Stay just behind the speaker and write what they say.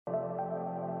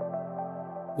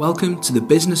Welcome to the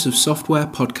Business of Software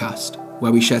podcast,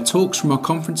 where we share talks from our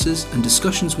conferences and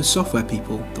discussions with software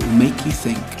people that will make you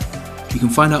think. You can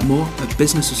find out more at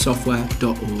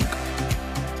businessofsoftware.org.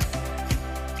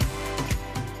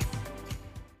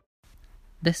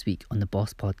 This week on the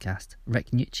Boss podcast,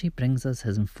 Rick Nucci brings us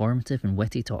his informative and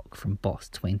witty talk from Boss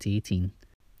 2018.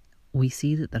 We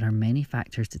see that there are many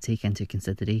factors to take into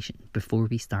consideration before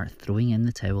we start throwing in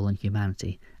the towel on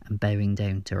humanity and bowing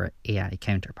down to our AI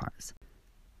counterparts,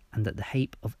 and that the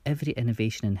hype of every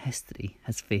innovation in history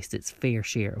has faced its fair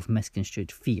share of misconstrued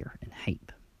fear and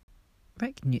hype.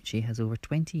 Rick Nucci has over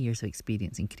 20 years of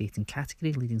experience in creating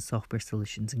category-leading software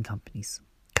solutions in companies.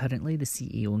 Currently the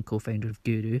CEO and co-founder of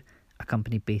Guru, a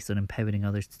company based on empowering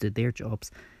others to do their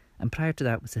jobs, and prior to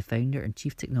that was the founder and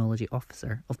chief technology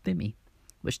officer of Boomi,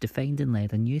 which defined and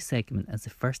led a new segment as the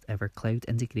first ever cloud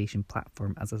integration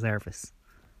platform as a service.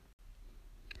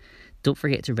 Don't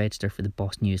forget to register for the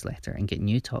Boss newsletter and get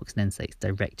new talks and insights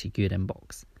direct to your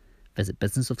inbox. Visit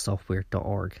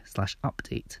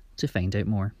businessofsoftware.org/update to find out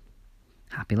more.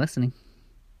 Happy listening.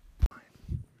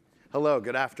 Hello,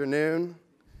 good afternoon.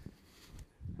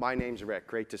 My name's Rick.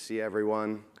 Great to see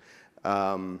everyone.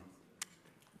 I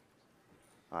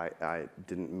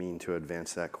didn't mean to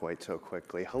advance that quite so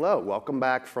quickly. Hello, welcome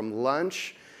back from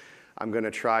lunch. I'm going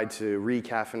to try to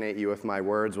recaffeinate you with my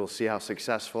words. We'll see how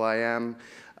successful I am.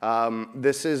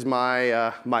 This is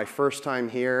my first time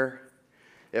here.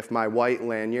 If my white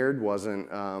lanyard wasn't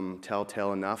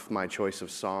telltale enough, my choice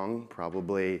of song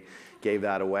probably gave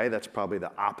that away. That's probably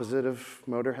the opposite of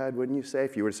Motorhead, wouldn't you say?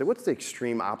 If you were to say, what's the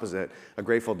extreme opposite? A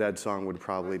Grateful Dead song would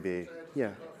probably be,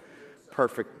 yeah,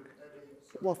 perfect.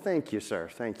 Well, thank you, sir.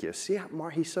 Thank you. See,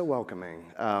 he's so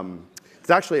welcoming. It's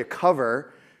actually a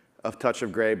cover of Touch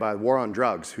of Grey by War on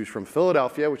Drugs, who's from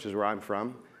Philadelphia, which is where I'm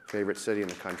from, favorite city in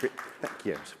the country. Thank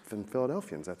you. From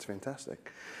Philadelphians, that's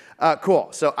fantastic. Cool.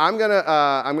 So I'm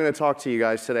gonna talk to you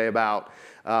guys today about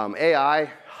AI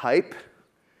hype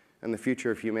and the future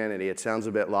of humanity. It sounds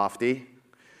a bit lofty.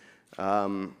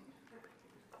 The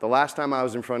last time I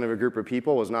was in front of a group of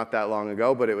people was not that long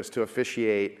ago, but it was to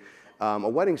officiate a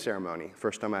wedding ceremony.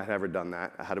 First time I had ever done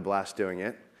that. I had a blast doing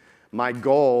it. My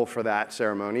goal for that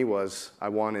ceremony was I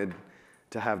wanted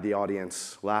to have the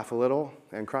audience laugh a little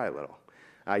and cry a little.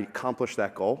 I accomplished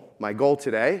that goal. My goal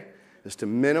today is to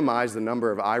minimize the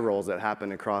number of eye rolls that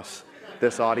happen across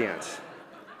this audience,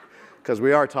 because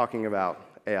we are talking about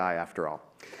AI after all.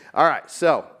 All right,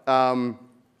 so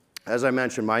as I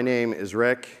mentioned, my name is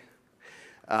Rick.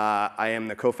 I am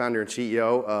the co-founder and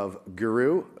CEO of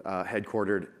Guru,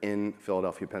 headquartered in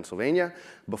Philadelphia, Pennsylvania.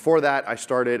 Before that, I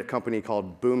started a company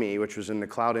called Boomi, which was in the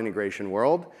cloud integration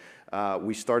world.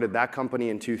 We started that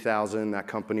company in 2000. That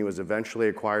company was eventually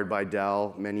acquired by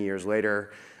Dell many years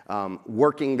later.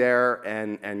 Working there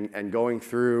and going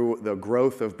through the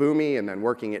growth of Boomi and then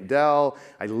working at Dell,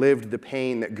 I lived the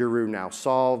pain that Guru now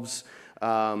solves,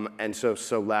 and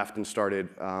so left and started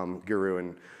Guru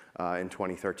in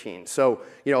 2013. So,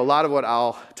 a lot of what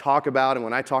I'll talk about, and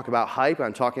when I talk about hype,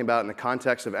 I'm talking about in the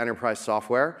context of enterprise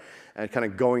software and kind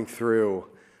of going through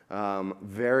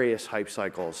various hype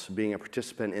cycles, being a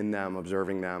participant in them,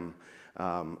 observing them,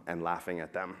 and laughing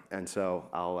at them. And so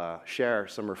I'll share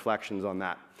some reflections on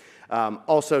that.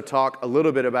 Also talk a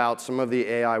little bit about some of the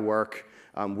AI work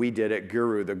we did at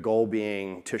Guru, the goal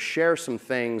being to share some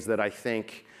things that I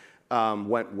think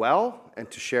went well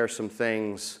and to share some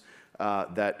things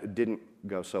that didn't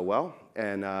go so well,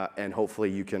 and hopefully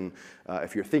you can,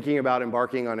 if you're thinking about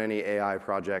embarking on any AI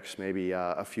projects, maybe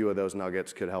a few of those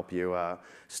nuggets could help you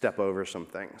step over some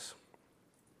things.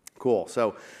 Cool.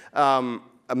 So I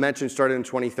mentioned started in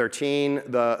 2013.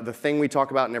 The thing we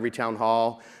talk about in every town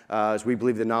hall is we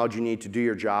believe the knowledge you need to do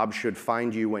your job should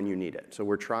find you when you need it. So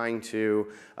we're trying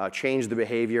to change the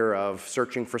behavior of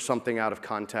searching for something out of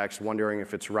context, wondering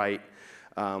if it's right,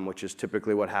 which is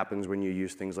typically what happens when you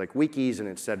use things like wikis and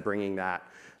instead bringing that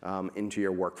into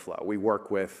your workflow. We work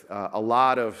with a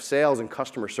lot of sales and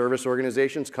customer service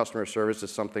organizations. Customer service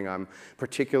is something I'm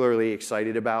particularly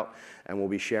excited about, and we'll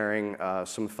be sharing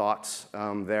some thoughts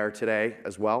there today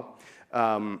as well.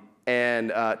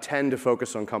 And tend to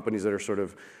focus on companies that are sort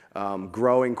of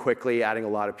growing quickly, adding a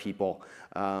lot of people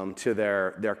to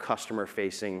their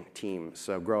customer-facing teams.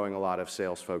 So growing a lot of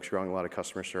sales folks, growing a lot of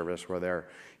customer service where they're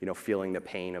feeling the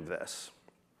pain of this.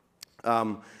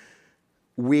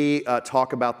 We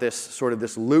talk about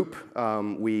this loop.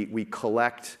 We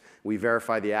collect, we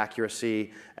verify the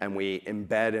accuracy, and we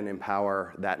embed and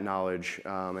empower that knowledge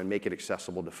and make it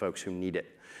accessible to folks who need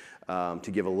it.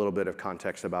 To give a little bit of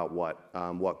context about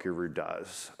what Guru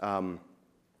does.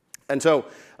 And so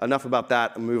enough about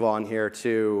that. I'll move on here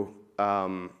to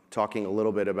talking a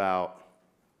little bit about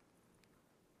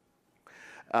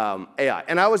AI.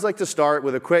 And I always like to start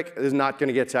with a quick, this is not going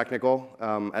to get technical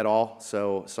at all,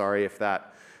 so sorry if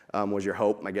that was your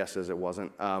hope. My guess is it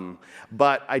wasn't.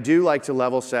 But I do like to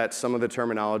level set some of the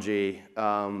terminology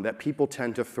that people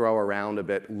tend to throw around a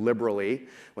bit liberally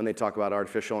when they talk about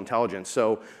artificial intelligence.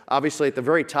 So obviously at the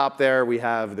very top there, we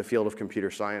have the field of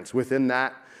computer science. Within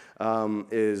that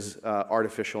is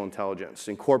artificial intelligence,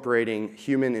 incorporating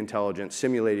human intelligence,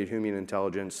 simulated human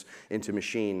intelligence into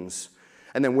machines.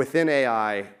 And then within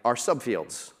AI are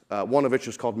subfields, one of which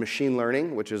is called machine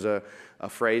learning, which is a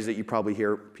phrase that you probably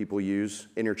hear people use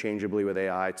interchangeably with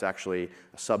AI. It's actually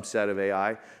a subset of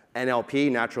AI. NLP,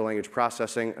 natural language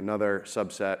processing, another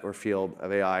subset or field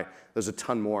of AI. There's a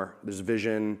ton more. There's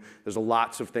vision. There's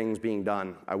lots of things being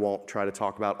done. I won't try to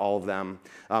talk about all of them.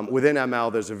 Within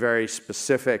ML, there's a very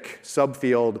specific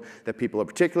subfield that people are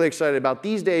particularly excited about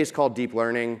these days called deep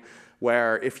learning,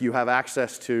 where if you have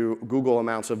access to Google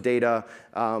amounts of data,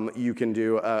 you can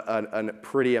do a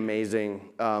pretty amazing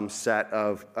set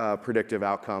of predictive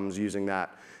outcomes using that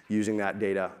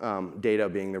data, data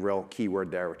being the real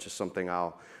keyword there, which is something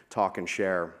I'll talk and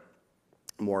share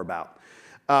more about.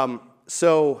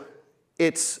 So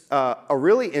it's a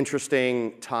really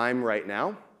interesting time right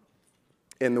now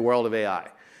in the world of AI.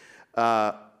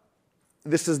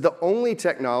 This is the only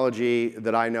technology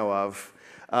that I know of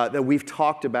that we've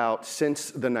talked about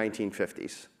since the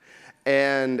 1950s.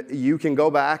 And you can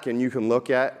go back and you can look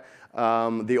at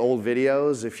the old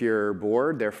videos if you're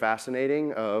bored. They're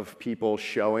fascinating, of people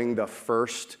showing the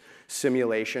first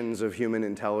simulations of human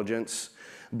intelligence.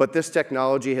 But this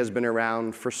technology has been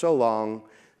around for so long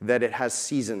that it has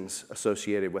seasons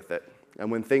associated with it. And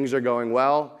when things are going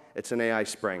well, it's an AI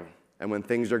spring. And when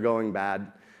things are going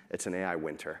bad, it's an AI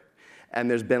winter. And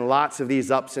there's been lots of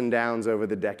these ups and downs over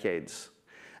the decades.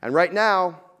 And right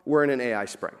now, we're in an AI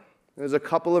spring. There's a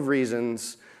couple of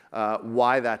reasons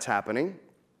why that's happening.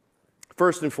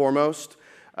 First and foremost,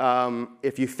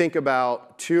 if you think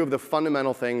about two of the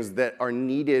fundamental things that are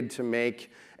needed to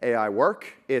make AI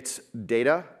work, it's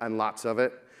data, and lots of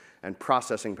it, and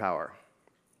processing power.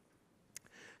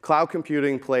 Cloud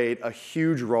computing played a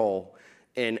huge role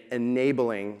in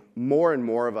enabling more and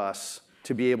more of us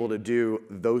to be able to do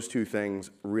those two things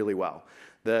really well.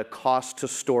 The cost to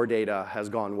store data has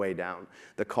gone way down.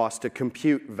 The cost to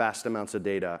compute vast amounts of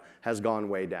data has gone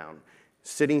way down.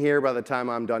 Sitting here, by the time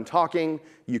I'm done talking,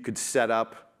 you could set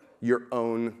up your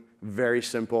own very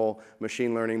simple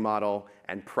machine learning model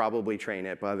and probably train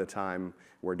it by the time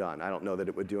we're done. I don't know that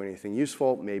it would do anything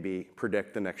useful, maybe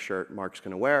predict the next shirt Mark's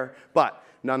going to wear, but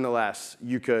nonetheless,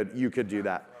 you could do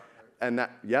that. And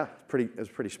that, yeah, it's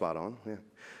pretty spot on. Yeah.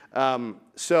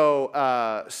 So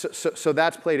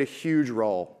that's played a huge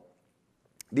role.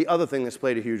 The other thing that's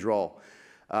played a huge role,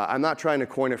 I'm not trying to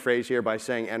coin a phrase here by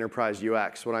saying enterprise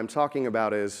UX. What I'm talking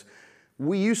about is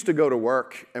we used to go to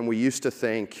work and we used to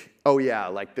think, oh yeah,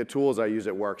 like the tools I use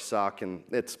at work suck and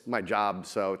it's my job,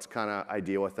 so it's kind of, I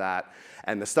deal with that.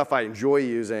 And the stuff I enjoy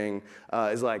using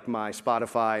is like my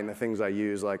Spotify and the things I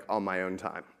use like on my own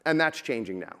time. And that's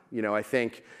changing now. You know, I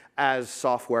think as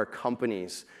software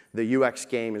companies, the UX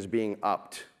game is being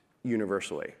upped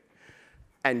universally.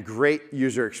 And great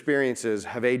user experiences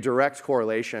have a direct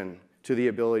correlation to the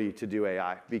ability to do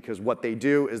AI, because what they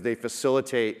do is they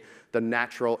facilitate the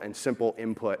natural and simple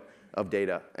input of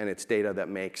data, and it's data that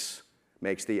makes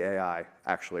the AI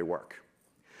actually work.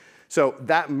 So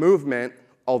that movement,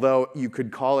 although you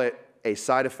could call it a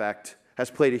side effect, has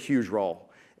played a huge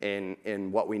role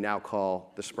in what we now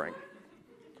call the spring.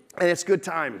 And it's good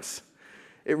times.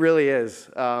 It really is.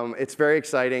 It's very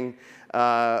exciting.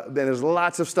 There's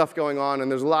lots of stuff going on,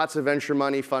 and there's lots of venture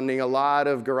money funding, a lot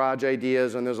of garage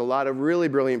ideas, and there's a lot of really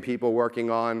brilliant people working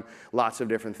on lots of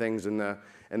different things in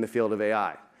the field of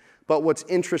AI. But what's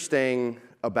interesting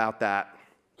about that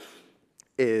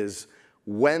is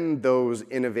when those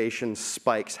innovation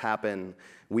spikes happen,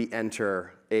 we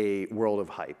enter a world of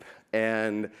hype.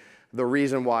 And the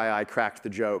reason why I cracked the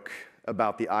joke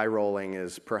about the eye rolling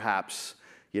is perhaps,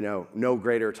 you know, no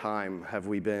greater time have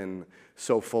we been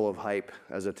so full of hype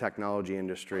as a technology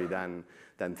industry than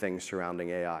things surrounding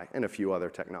AI and a few other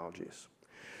technologies.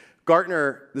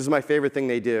 Gartner, this is my favorite thing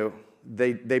they do.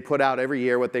 They put out every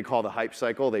year what they call the hype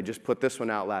cycle. They just put this one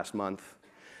out last month.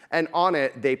 And on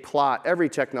it, they plot every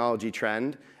technology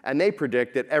trend, and they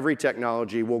predict that every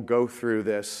technology will go through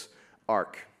this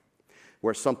arc,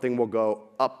 where something will go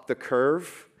up the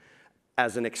curve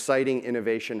as an exciting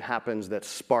innovation happens that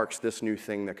sparks this new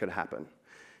thing that could happen.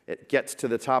 It gets to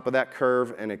the top of that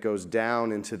curve, and it goes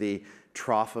down into the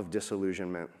trough of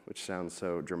disillusionment, which sounds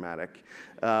so dramatic,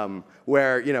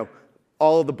 where, you know,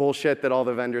 all of the bullshit that all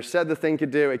the vendors said the thing could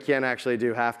do. It can't actually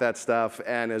do half that stuff.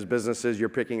 And as businesses, you're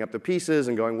picking up the pieces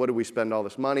and going, what do we spend all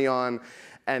this money on?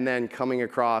 And then coming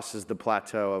across is the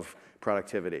plateau of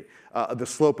productivity. The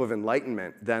slope of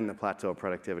enlightenment, then the plateau of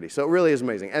productivity. So it really is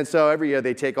amazing. And so every year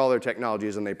they take all their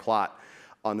technologies and they plot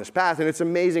on this path. And it's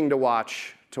amazing to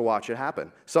watch it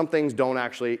happen. Some things don't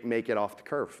actually make it off the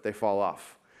curve. They fall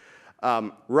off.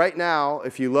 Right now,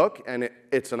 if you look, and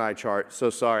it's an eye chart, so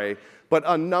sorry, but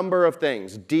a number of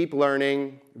things, deep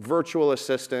learning, virtual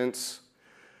assistants,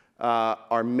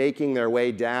 are making their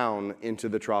way down into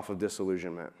the trough of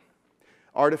disillusionment.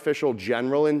 Artificial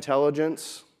general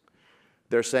intelligence,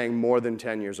 they're saying more than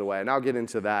 10 years away. And I'll get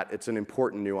into that. It's an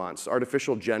important nuance.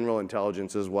 Artificial general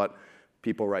intelligence is what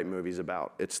people write movies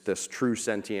about. It's this true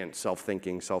sentient,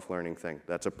 self-thinking, self-learning thing.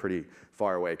 That's a pretty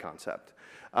far away concept.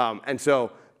 And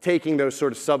so taking those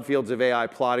sort of subfields of AI,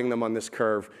 plotting them on this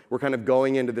curve, we're kind of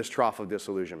going into this trough of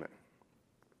disillusionment.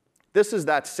 This is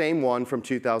that same one from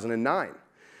 2009.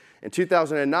 In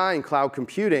 2009, cloud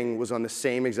computing was on the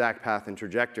same exact path and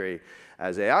trajectory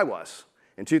as AI was.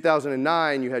 In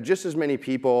 2009, you had just as many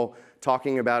people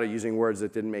talking about it using words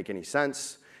that didn't make any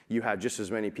sense. You had just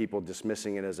as many people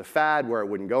dismissing it as a fad where it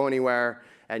wouldn't go anywhere.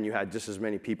 And you had just as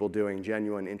many people doing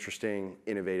genuine, interesting,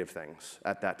 innovative things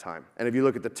at that time. And if you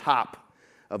look at the top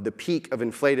of the peak of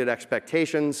inflated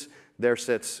expectations, there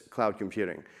sits cloud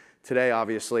computing. Today,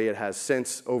 obviously, it has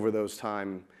since, over those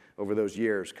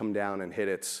years, come down and hit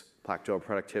its plateau of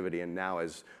productivity, and now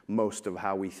is most of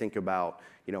how we think about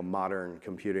modern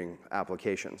computing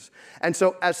applications. And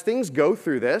so as things go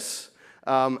through this,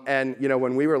 and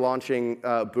when we were launching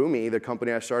Boomi, the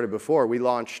company I started before, we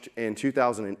launched in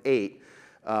 2008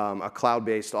 a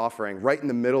cloud-based offering right in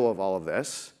the middle of all of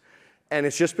this. And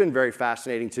it's just been very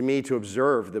fascinating to me to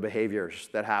observe the behaviors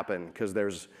that happen, because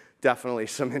there's definitely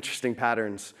some interesting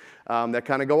patterns that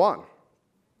kind of go on.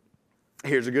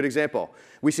 Here's a good example.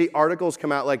 We see articles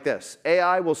come out like this.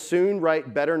 AI will soon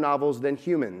write better novels than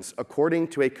humans, according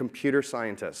to a computer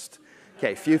scientist.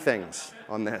 Okay, few things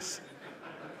on this.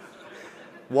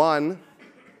 One,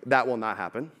 that will not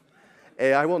happen.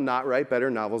 AI will not write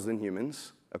better novels than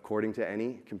humans, according to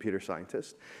any computer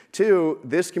scientist. Two,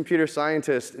 this computer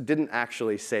scientist didn't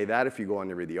actually say that. If you go on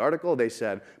to read the article, they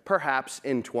said, perhaps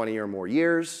in 20 or more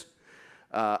years.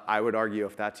 I would argue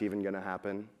if that's even going to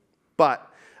happen. But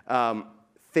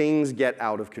things get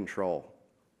out of control.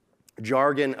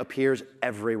 Jargon appears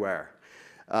everywhere.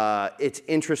 It's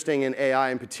interesting in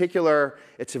AI in particular.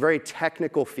 It's a very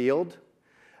technical field.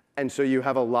 And so you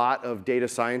have a lot of data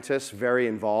scientists very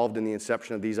involved in the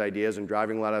inception of these ideas and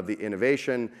driving a lot of the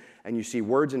innovation. And you see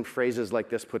words and phrases like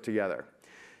this put together.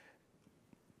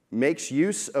 Makes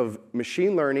use of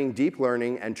machine learning, deep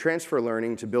learning, and transfer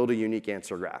learning to build a unique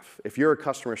answer graph. If you're a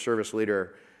customer service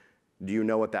leader, do you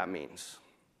know what that means?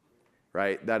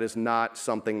 Right? That is not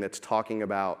something that's talking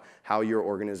about how your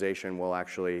organization will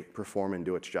actually perform and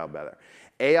do its job better.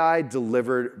 AI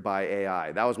delivered by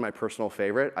AI. That was my personal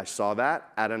favorite. I saw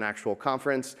that at an actual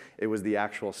conference. It was the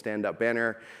actual stand-up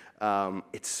banner.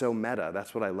 It's so meta.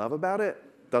 That's what I love about it.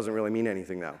 Doesn't really mean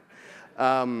anything,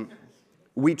 though.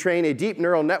 We train a deep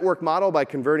neural network model by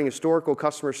converting historical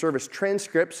customer service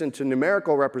transcripts into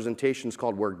numerical representations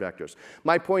called word vectors.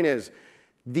 My point is,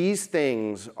 these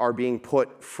things are being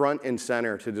put front and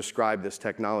center to describe this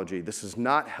technology. This is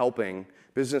not helping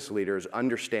business leaders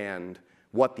understand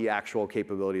what the actual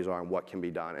capabilities are and what can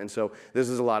be done. And so this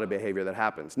is a lot of behavior that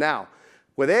happens. Now,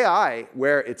 with AI,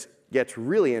 where it gets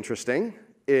really interesting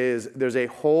is there's a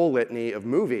whole litany of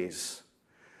movies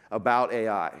about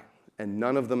AI, and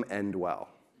none of them end well.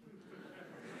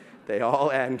 They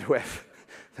all end with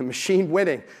the machine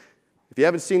winning. If you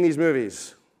haven't seen these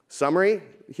movies, summary,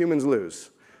 humans lose.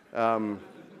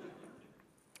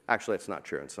 Actually, it's not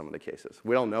true in some of the cases.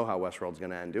 We don't know how Westworld's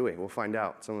going to end, do we? We'll find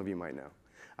out. Some of you might know.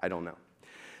 I don't know.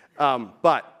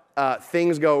 But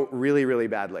things go really, really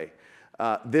badly.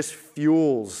 This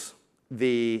fuels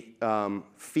the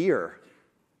fear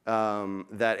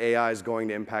that AI is going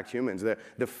to impact humans,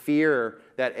 the fear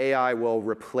that AI will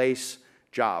replace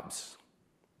jobs.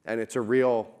 And it's a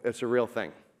real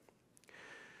thing.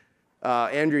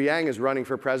 Andrew Yang is running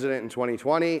for president in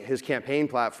 2020. His campaign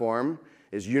platform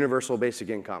is universal basic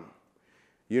income.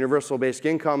 Universal basic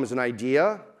income is an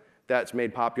idea that's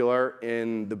made popular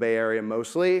in the Bay Area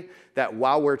mostly, that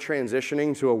while we're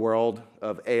transitioning to a world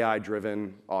of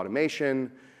AI-driven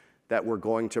automation, that we're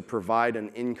going to provide an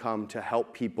income to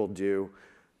help people do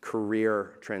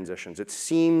career transitions. It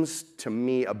seems to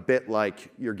me a bit like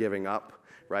you're giving up,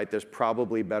 right? There's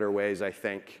probably better ways, I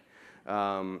think,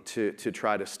 to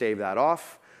try to stave that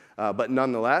off. But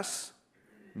nonetheless,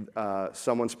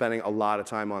 someone's spending a lot of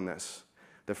time on this.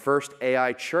 The first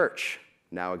AI church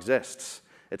now exists.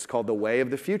 It's called the Way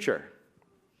of the Future.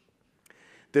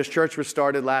 This church was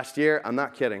started last year. I'm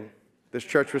not kidding. This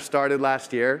church was started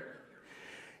last year.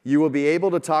 You will be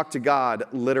able to talk to God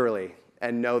literally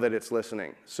and know that it's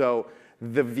listening. So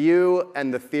the view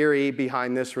and the theory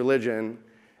behind this religion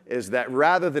is that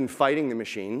rather than fighting the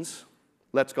machines,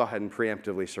 let's go ahead and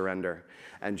preemptively surrender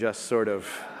and just sort of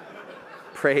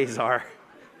praise our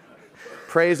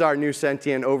new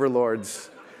sentient overlords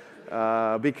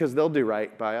because they'll do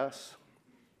right by us.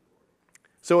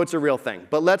 So it's a real thing.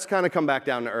 But let's kind of come back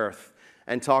down to earth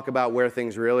and talk about where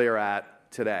things really are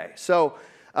at today. So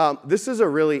this is a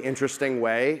really interesting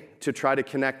way to try to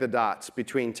connect the dots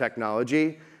between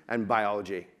technology and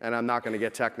biology. And I'm not going to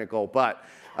get technical, but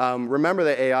remember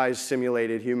that AI is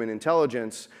simulated human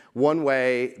intelligence. One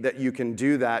way that you can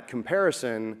do that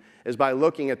comparison is by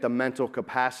looking at the mental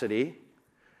capacity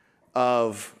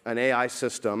of an AI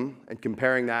system and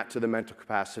comparing that to the mental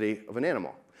capacity of an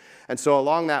animal. And so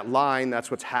along that line,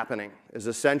 that's what's happening, is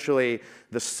essentially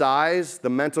the size, the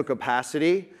mental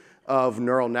capacity of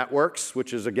neural networks,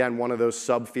 which is, again, one of those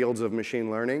subfields of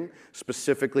machine learning,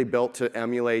 specifically built to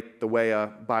emulate the way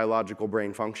a biological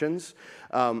brain functions,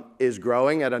 is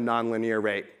growing at a nonlinear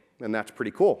rate. And that's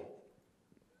pretty cool.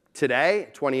 Today,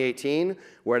 2018,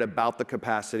 we're at about the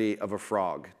capacity of a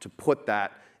frog, to put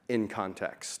that in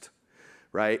context,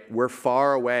 right? We're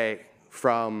far away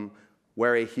from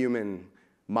where a human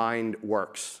mind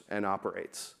works and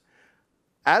operates.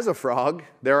 As a frog,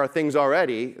 there are things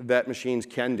already that machines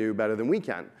can do better than we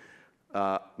can.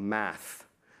 Math.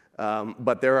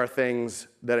 But there are things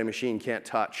that a machine can't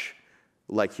touch,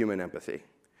 like human empathy.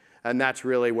 And that's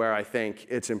really where I think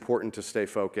it's important to stay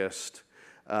focused.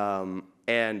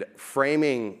 And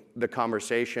framing the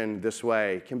conversation this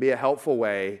way can be a helpful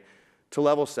way to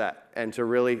level set and to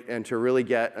really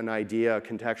get an idea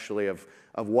contextually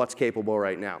of what's capable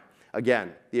right now.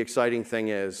 Again, the exciting thing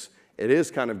is it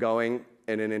is kind of going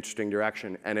in an interesting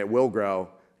direction, and it will grow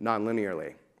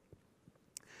nonlinearly.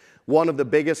 One of the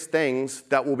biggest things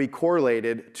that will be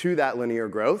correlated to that linear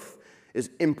growth is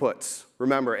inputs.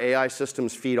 Remember, AI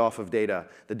systems feed off of data.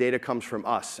 The data comes from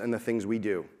us and the things we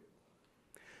do.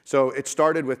 So it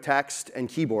started with text and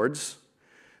keyboards.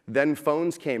 Then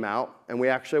phones came out, and we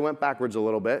actually went backwards a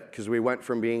little bit because we went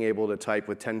from being able to type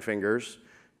with 10 fingers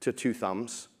to 2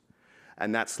 thumbs.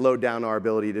 And that slowed down our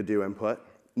ability to do input.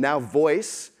 Now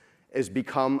voice has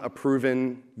become a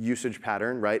proven usage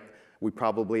pattern, right?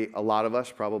 A lot of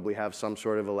us probably have some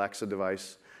sort of Alexa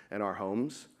device in our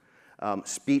homes.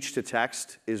 Speech to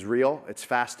text is real. It's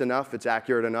fast enough. It's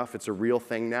accurate enough. It's a real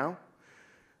thing now.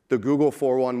 The Google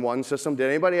 411 system. Did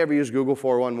anybody ever use Google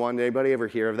 411? Did anybody ever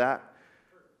hear of that?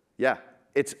 Yeah.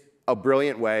 It's a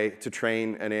brilliant way to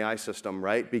train an AI system,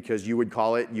 right? Because you would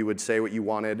call it, you would say what you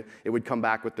wanted, it would come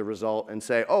back with the result and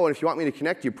say, oh, and if you want me to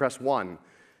connect you, press 1,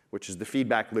 which is the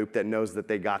feedback loop that knows that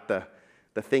they got the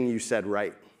thing you said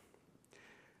right.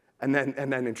 And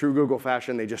then in true Google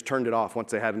fashion, they just turned it off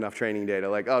once they had enough training data.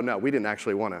 Like, oh, no, we didn't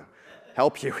actually want to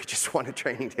help you. We just wanted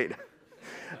training data.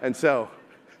 And so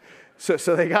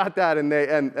they got that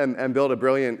and built a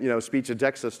brilliant speech and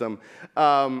text system.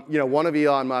 One of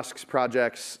Elon Musk's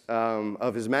projects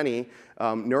of his many,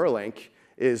 Neuralink,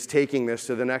 is taking this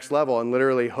to the next level and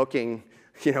literally hooking,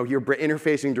 you're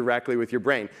interfacing directly with your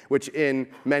brain, which in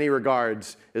many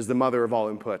regards is the mother of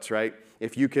all inputs, right?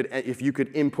 If you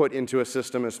could input into a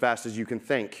system as fast as you can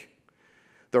think,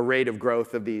 the rate of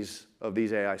growth of these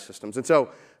AI systems. And so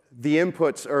the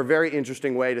inputs are a very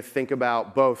interesting way to think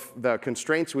about both the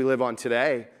constraints we live on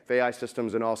today of AI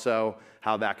systems and also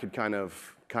how that could kind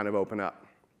of open up.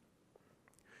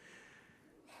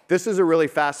 This is a really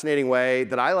fascinating way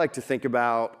that I like to think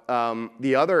about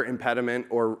the other impediment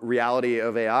or reality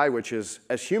of AI, which is,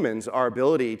 as humans, our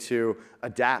ability to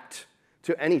adapt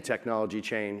to any technology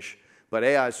change. But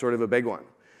AI is sort of a big one.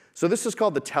 So this is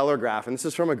called the Teller Graph, and this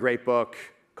is from a great book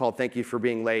called Thank You for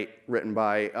Being Late, written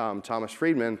by Thomas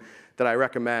Friedman, that I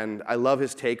recommend. I love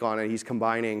his take on it. He's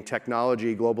combining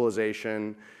technology,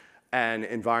 globalization, and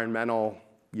environmental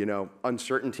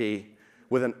uncertainty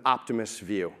with an optimist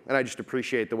view. And I just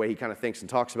appreciate the way he kind of thinks and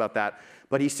talks about that.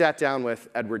 But he sat down with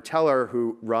Edward Teller,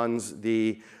 who runs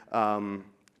the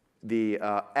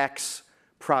X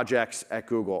projects at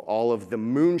Google, all of the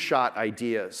moonshot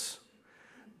ideas,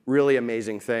 really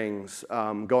amazing things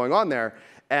going on there.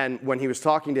 And when he was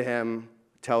talking to him,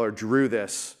 Teller drew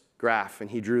this graph, and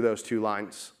he drew those 2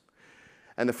 lines.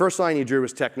 And the first line he drew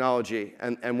was technology.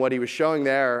 And what he was showing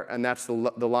there, and that's the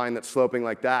line that's sloping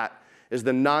like that, is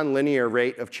the nonlinear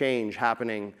rate of change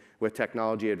happening with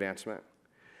technology advancement.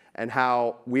 and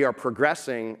how we are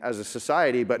progressing as a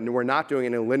society, but we're not doing it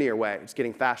in a linear way. It's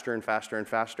getting faster and faster and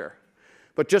faster.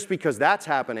 But just because that's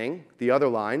happening, the other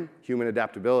line, human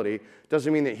adaptability,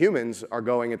 doesn't mean that humans are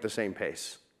going at the same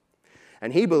pace.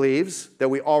 And he believes that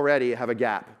we already have a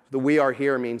gap. The we are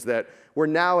here means that we're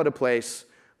now at a place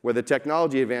where the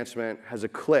technology advancement has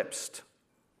eclipsed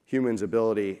humans'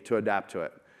 ability to adapt to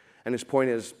it. And his point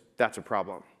is, that's a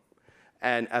problem.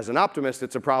 And as an optimist,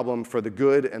 it's a problem for the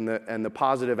good and the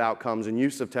positive outcomes and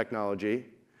use of technology.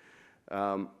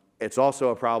 It's also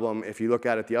a problem if you look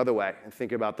at it the other way and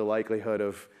think about the likelihood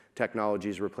of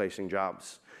technologies replacing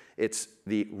jobs. It's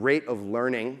the rate of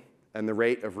learning and the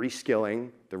rate of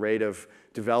reskilling, the rate of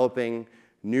developing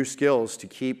new skills to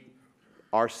keep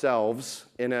ourselves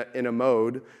in a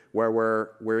mode where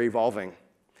we're evolving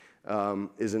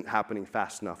isn't happening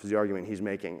fast enough, is the argument he's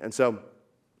making. And so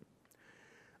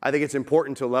I think it's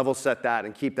important to level set that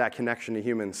and keep that connection to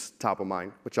humans top of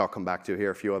mind, which I'll come back to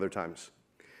here a few other times.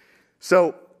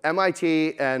 So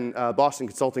MIT and Boston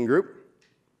Consulting Group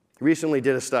recently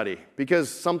did a study, because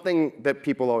something that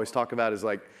people always talk about is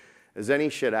like, is any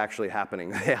shit actually happening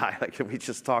with AI? Like, are we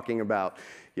just talking about,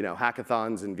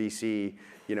 hackathons and VC,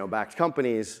 backed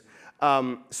companies?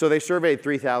 So they surveyed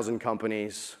 3,000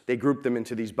 companies. They grouped them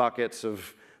into these buckets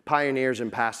of pioneers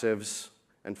and passives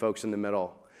and folks in the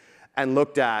middle, and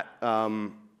looked at,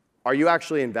 are you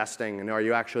actually investing and are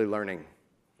you actually learning?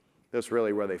 That's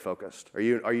really where they focused. Are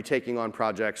you taking on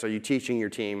projects? Are you teaching your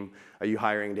team? Are you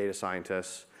hiring data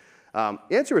scientists? The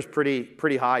answer was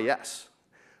pretty high, yes.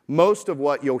 Most of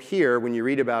what you'll hear when you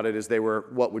read about it is they were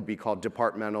what would be called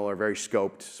departmental or very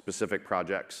scoped specific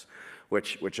projects,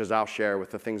 which as I'll share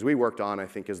with the things we worked on, I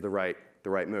think is the right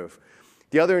move.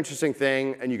 The other interesting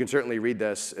thing, and you can certainly read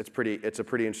this, it's a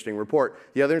pretty interesting report.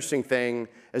 The other interesting thing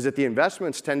is that the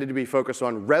investments tended to be focused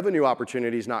on revenue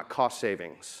opportunities, not cost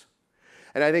savings.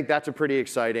 And I think that's a pretty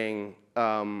exciting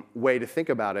way to think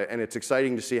about it, and it's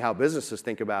exciting to see how businesses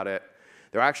think about it.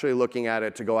 They're actually looking at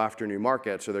it to go after new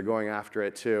markets, or they're going after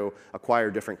it to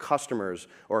acquire different customers,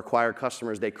 or acquire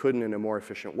customers they couldn't in a more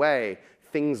efficient way,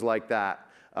 things like that,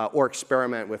 or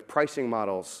experiment with pricing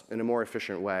models in a more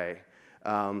efficient way.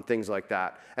 Things like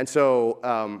that. And so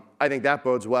I think that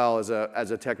bodes well as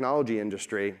a technology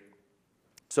industry.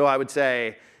 So I would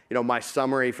say, my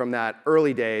summary from that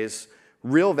early days,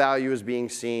 real value is being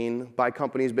seen by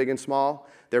companies big and small.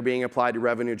 They're being applied to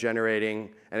revenue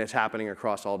generating, and it's happening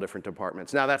across all different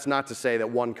departments. Now, that's not to say that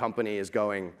one company is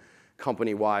going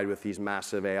company-wide with these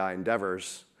massive AI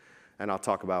endeavors, and I'll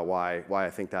talk about why I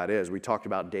think that is. We talked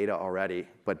about data already,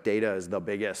 but data is the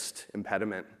biggest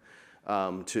impediment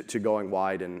to going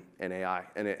wide in AI.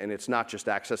 And it's not just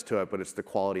access to it, but it's the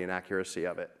quality and accuracy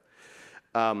of it.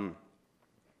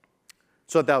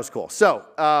 So that was cool. So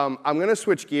I'm going to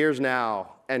switch gears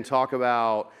now and talk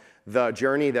about the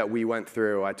journey that we went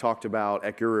through. I talked about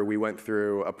at Guru, we went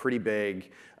through a pretty big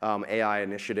AI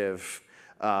initiative.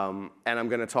 And I'm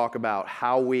going to talk about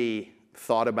how we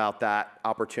thought about that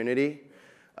opportunity,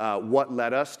 what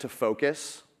led us to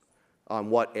focus on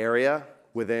what area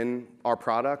within our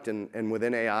product and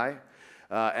within AI,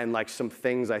 and like some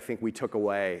things I think we took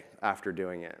away after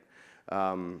doing it.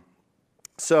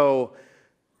 So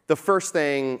the first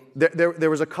thing, there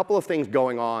was a couple of things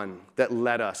going on that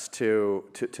led us to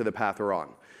the path we're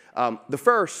on. The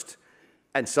first,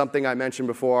 and something I mentioned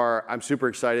before I'm super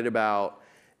excited about,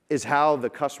 is how the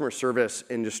customer service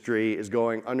industry is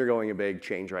undergoing a big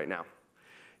change right now.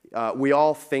 We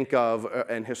all think of,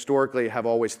 and historically have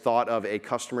always thought of, a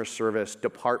customer service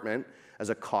department as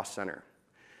a cost center.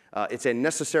 It's a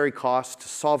necessary cost to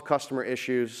solve customer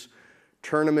issues,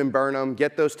 turn them and burn them,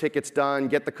 get those tickets done,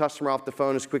 get the customer off the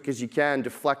phone as quick as you can,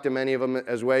 deflect them any of them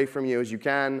as away from you as you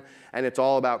can, and it's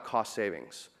all about cost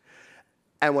savings.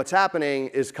 And what's happening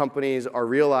is companies are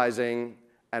realizing,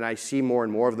 and I see more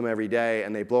and more of them every day,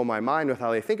 and they blow my mind with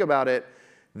how they think about it,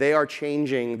 they are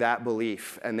changing that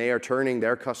belief, and they are turning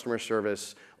their customer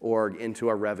service org into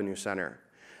a revenue center.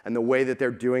 And the way that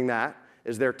they're doing that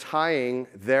is they're tying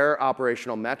their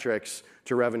operational metrics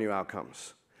to revenue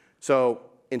outcomes. So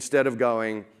instead of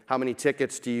going, how many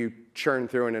tickets do you churn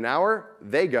through in an hour?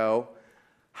 They go,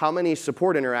 how many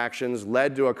support interactions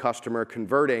led to a customer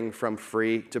converting from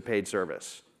free to paid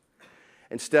service?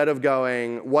 Instead of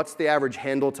going, what's the average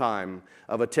handle time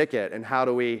of a ticket and how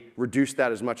do we reduce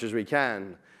that as much as we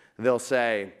can? They'll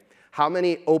say, how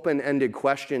many open-ended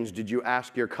questions did you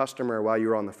ask your customer while you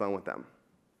were on the phone with them?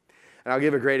 And I'll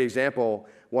give a great example.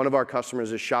 One of our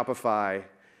customers is Shopify.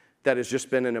 That has just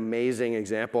been an amazing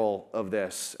example of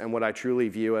this and what I truly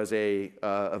view as a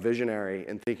visionary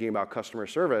in thinking about customer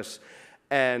service.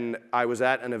 And I was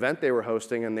at an event they were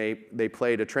hosting, and they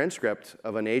played a transcript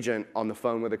of an agent on the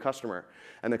phone with a customer.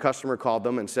 And the customer called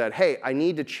them and said, hey, I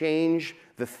need to change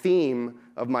the theme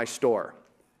of my store.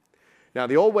 Now,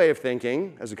 the old way of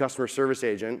thinking, as a customer service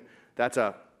agent, that's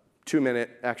a 2-minute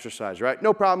exercise, right?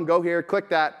 No problem, go here, click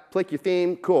that, click your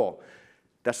theme, cool.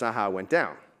 That's not how it went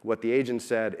down. What the agent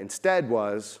said instead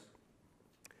was,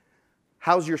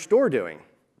 how's your store doing?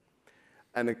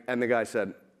 And the guy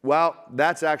said, well,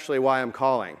 that's actually why I'm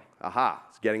calling. Aha,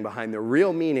 it's getting behind the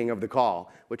real meaning of the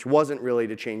call, which wasn't really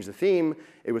to change the theme.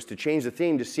 It was to change the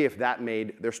theme to see if that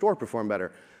made their store perform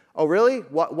better. Oh, really?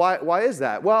 Why is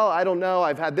that? Well, I don't know.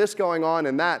 I've had this going on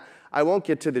and that. I won't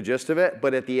get to the gist of it,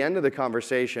 but at the end of the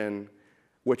conversation,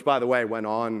 which, by the way, went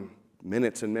on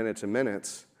minutes and minutes and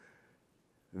minutes,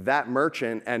 that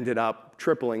merchant ended up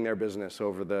tripling their business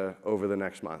over the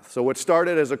next month. So what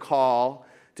started as a call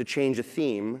to change a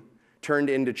theme turned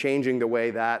into changing the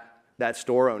way that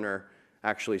store owner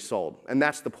actually sold. And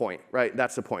that's the point, right?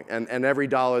 That's the point. And every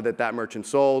dollar that merchant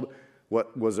sold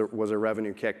was a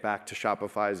revenue kickback to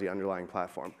Shopify as the underlying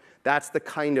platform. That's the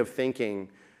kind of thinking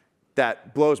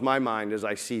that blows my mind as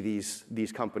I see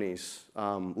these companies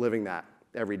living that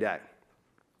every day.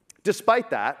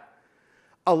 Despite that,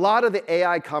 a lot of the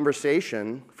AI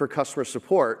conversation for customer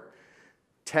support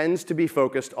tends to be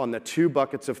focused on the 2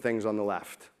 buckets of things on the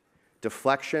left: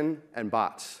 deflection and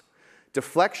bots.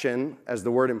 Deflection, as the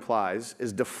word implies,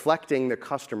 is deflecting the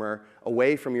customer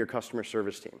away from your customer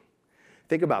service team.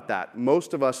 Think about that.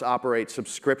 Most of us operate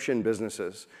subscription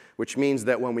businesses, which means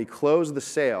that when we close the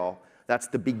sale, that's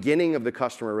the beginning of the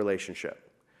customer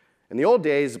relationship. In the old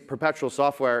days, perpetual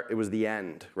software, it was the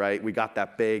end, right? We got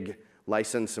that big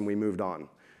license and we moved on.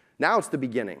 Now it's the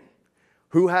beginning.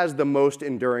 Who has the most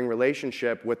enduring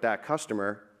relationship with that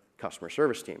customer? Customer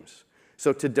service teams.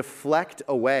 So to deflect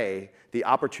away the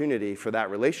opportunity for that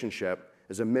relationship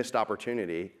is a missed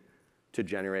opportunity to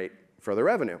generate further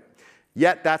revenue.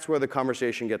 Yet that's where the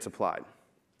conversation gets applied.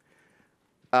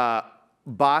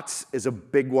 Bots is a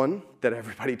big one that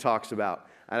everybody talks about.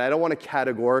 And I don't want to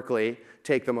categorically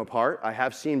take them apart. I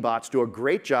have seen bots do a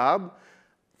great job.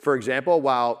 For example,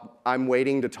 while I'm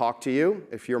waiting to talk to you,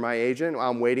 if you're my agent, while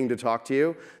I'm waiting to talk to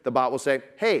you, the bot will say,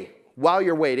 hey, while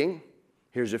you're waiting,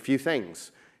 here's a few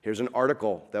things. Here's an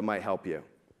article that might help you.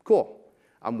 Cool.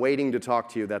 I'm waiting to talk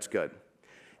to you. That's good.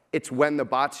 It's when the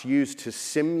bot's used to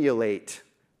simulate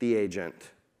the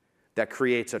agent that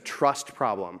creates a trust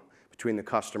problem between the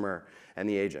customer and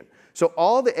the agent. So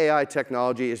all the AI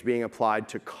technology is being applied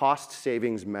to cost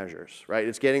savings measures, right?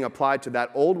 It's getting applied to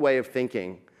that old way of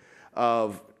thinking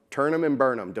of turn them and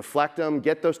burn them, deflect them,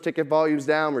 get those ticket volumes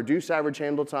down, reduce average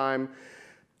handle time,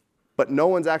 but no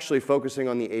one's actually focusing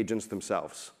on the agents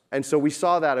themselves. And so we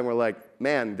saw that and we're like,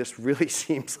 man, this really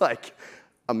seems like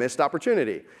a missed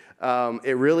opportunity.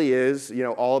 It really is,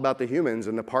 all about the humans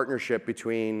and the partnership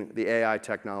between the AI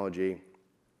technology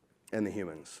and the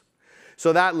humans.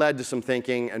 So that led to some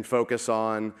thinking and focus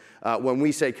on, when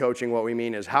we say coaching, what we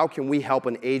mean is how can we help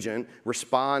an agent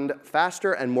respond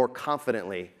faster and more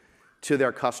confidently to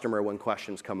their customer when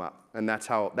questions come up. And that's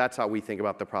how we think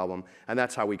about the problem, and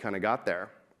that's how we kind of got there.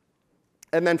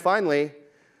 And then finally,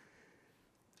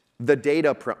 the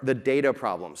data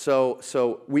problem.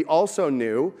 So we also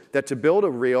knew that to build a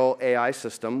real AI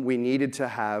system, we needed to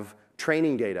have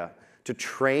training data to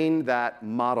train that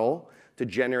model to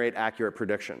generate accurate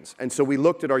predictions. And so we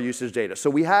looked at our usage data. So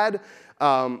we had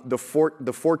the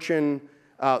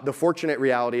fortunate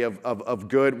reality of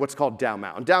good, what's called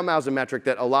DAU/MAU. And DAU/MAU is a metric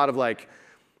that a lot of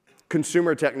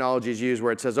consumer technologies use,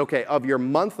 where it says, okay, of your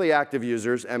monthly active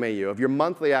users, MAU, of your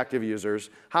monthly active users,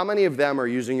 how many of them are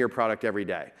using your product every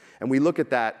day? And we look at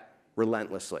that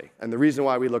relentlessly. And the reason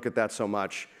why we look at that so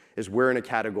much is we're in a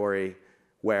category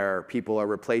where people are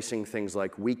replacing things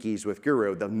like wikis with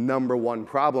Guru. The number one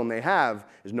problem they have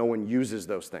is no one uses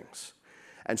those things.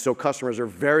 And so customers are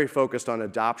very focused on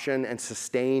adoption and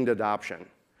sustained adoption.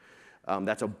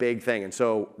 That's a big thing. And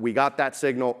so we got that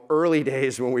signal early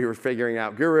days when we were figuring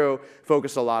out Guru,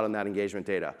 focused a lot on that engagement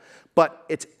data. But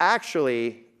it's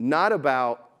actually not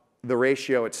about the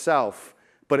ratio itself,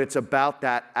 but it's about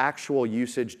that actual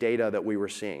usage data that we were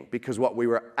seeing. Because what we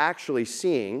were actually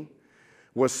seeing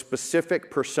was specific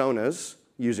personas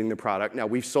using the product. Now,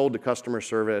 we've sold to customer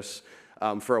service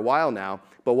for a while now,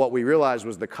 but what we realized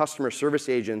was the customer service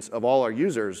agents of all our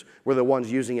users were the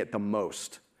ones using it the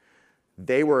most.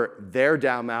 Their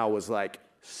DAU/MAU was like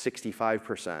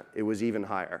 65%. It was even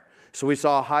higher. So we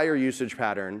saw a higher usage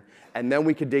pattern, and then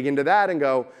we could dig into that and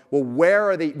go, well,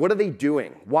 what are they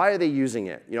doing? Why are they using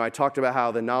it? I talked about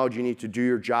how the knowledge you need to do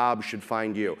your job should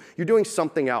find you. You're doing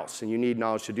something else, and you need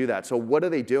knowledge to do that. So what are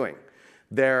they doing?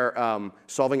 they're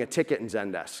solving a ticket in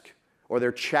Zendesk, or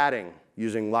they're chatting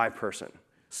using LivePerson,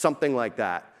 something like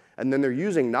that. And then they're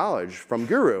using knowledge from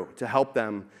Guru to help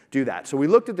them do that. So we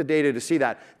looked at the data to see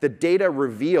that. The data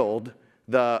revealed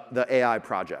the AI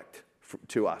project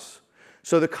to us.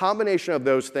 So the combination of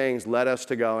those things led us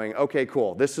to going, okay,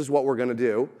 cool, this is what we're going to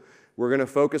do. We're going to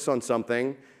focus on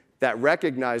something that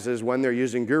recognizes when they're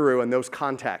using Guru and those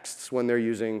contexts, when they're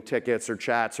using tickets or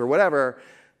chats or whatever.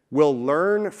 We'll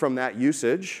learn from that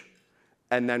usage,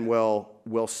 and then we'll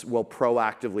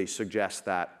proactively suggest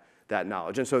that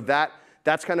knowledge. And so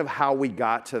that's kind of how we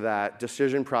got to that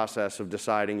decision process of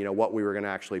deciding, what we were going to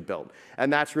actually build.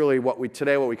 And that's really what we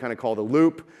kind of call the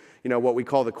loop. What we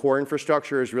call the core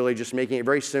infrastructure is really just making it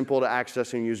very simple to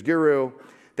access and use Guru.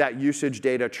 That usage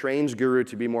data trains Guru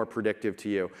to be more predictive to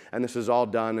you. And this is all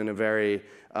done in a very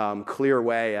clear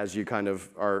way as you kind of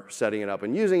are setting it up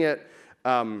and using it.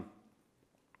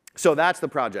 So that's the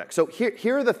project. So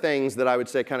here are the things that I would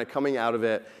say kind of coming out of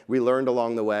it, we learned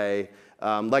along the way.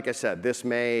 Like I said, this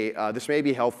may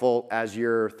be helpful as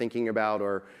you're thinking about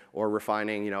or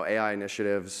refining AI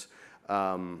initiatives.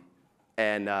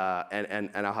 And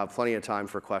I'll have plenty of time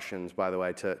for questions, by the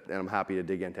way, and I'm happy to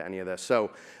dig into any of this.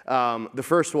 So the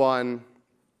first one,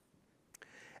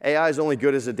 AI is only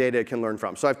good as the data it can learn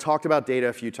from. So I've talked about data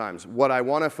a few times. What I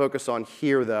want to focus on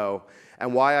here, though,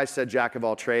 and why I said jack of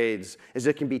all trades, is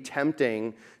it can be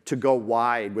tempting to go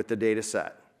wide with the data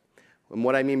set. And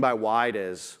what I mean by wide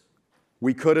is,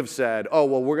 we could have said, oh,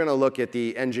 well, we're going to look at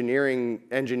the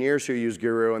engineers who use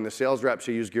Guru and the sales reps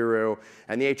who use Guru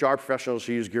and the HR professionals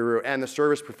who use Guru and the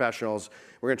service professionals.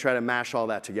 We're going to try to mash all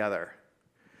that together.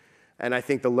 And I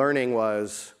think the learning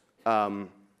was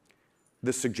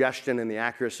the suggestion and the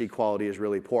accuracy quality is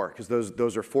really poor, because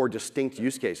those are 4 distinct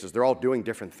use cases. They're all doing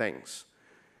different things.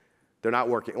 They're not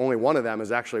working. Only one of them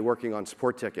is actually working on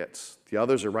support tickets. The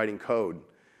others are writing code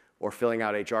or filling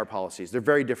out HR policies. They're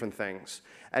very different things.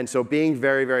 And so being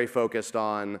very, very focused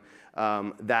on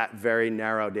that very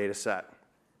narrow data set.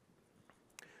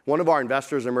 One of our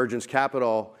investors, Emergence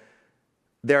Capital,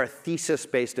 they're a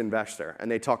thesis-based investor,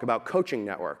 and they talk about coaching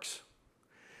networks.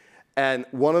 And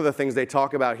one of the things they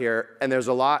talk about here, and there's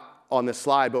a lot on this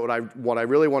slide, but what I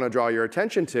really want to draw your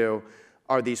attention to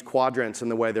are these quadrants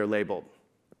and the way they're labeled.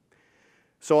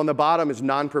 So on the bottom is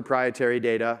non-proprietary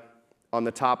data. On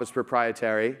the top is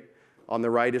proprietary. On the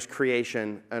right is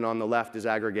creation, and on the left is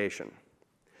aggregation.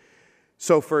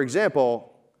 So for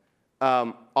example,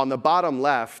 on the bottom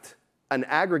left, an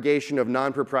aggregation of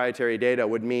non-proprietary data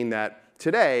would mean that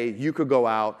today you could go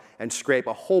out and scrape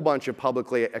a whole bunch of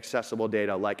publicly accessible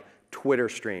data like Twitter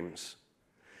streams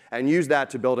and use that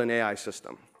to build an AI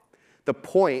system. The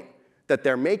point that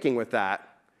they're making with that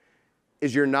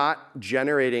is you're not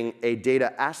generating a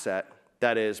data asset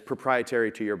that is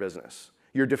proprietary to your business.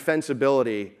 Your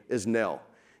defensibility is nil.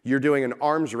 You're doing an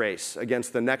arms race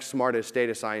against the next smartest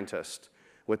data scientist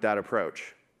with that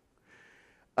approach.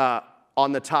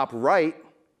 On the top right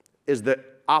is the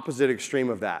opposite extreme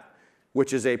of that,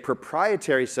 which is a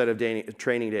proprietary set of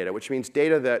training data, which means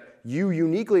data that you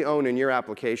uniquely own in your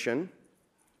application,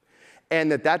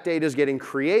 and that data is getting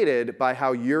created by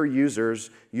how your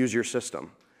users use your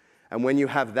system. And when you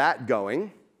have that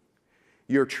going,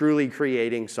 you're truly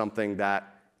creating something that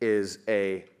is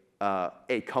a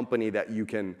company that you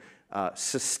can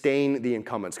sustain the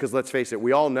incumbents. Because let's face it,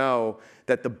 we all know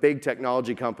that the big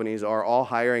technology companies are all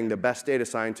hiring the best data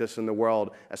scientists in the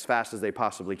world as fast as they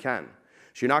possibly can.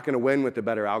 So you're not going to win with the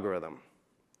better algorithm.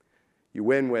 You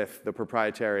win with the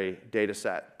proprietary data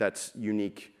set that's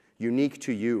unique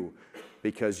to you,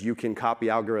 because you can copy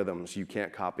algorithms. You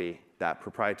can't copy that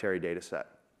proprietary data set.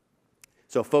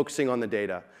 So focusing on the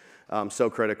data, so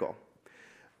critical.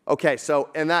 Okay, so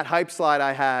in that hype slide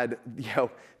I had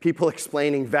people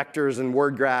explaining vectors and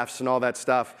word graphs and all that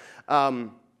stuff.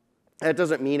 That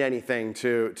doesn't mean anything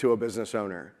to a business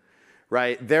owner,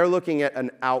 right? They're looking at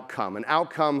an outcome. An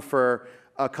outcome for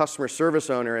a customer service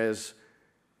owner is,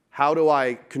 how do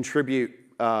I contribute,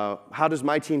 how does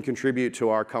my team contribute to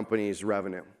our company's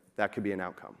revenue? That could be an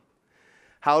outcome.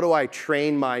 How do I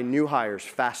train my new hires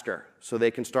faster so they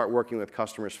can start working with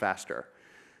customers faster?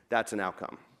 That's an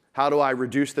outcome. How do I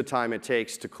reduce the time it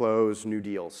takes to close new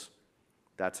deals?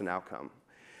 That's an outcome.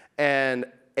 And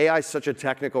AI is such a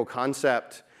technical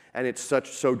concept, and it's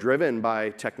so driven by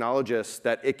technologists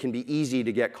that it can be easy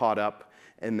to get caught up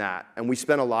in that. And we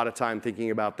spent a lot of time thinking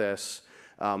about this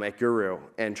at Guru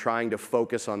and trying to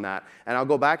focus on that. And I'll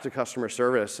go back to customer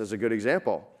service as a good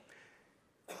example.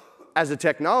 As a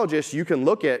technologist, you can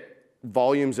look at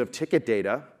volumes of ticket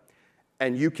data,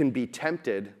 and you can be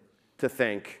tempted to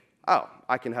think, oh,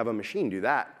 I can have a machine do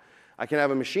that. I can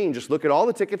have a machine just look at all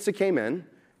the tickets that came in,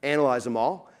 analyze them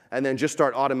all, and then just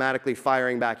start automatically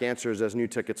firing back answers as new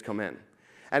tickets come in.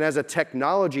 And as a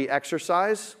technology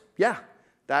exercise, yeah,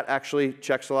 that actually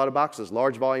checks a lot of boxes.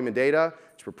 Large volume of data,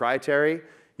 it's proprietary.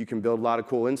 You can build a lot of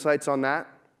cool insights on that.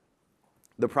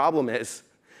 The problem is,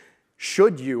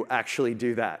 should you actually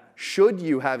do that? Should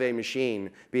you have a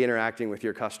machine be interacting with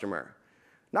your customer?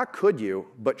 Not could you,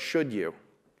 but should you?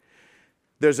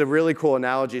 There's a really cool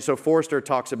analogy. So Forrester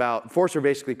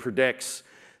basically predicts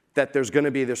that there's going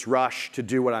to be this rush to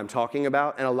do what I'm talking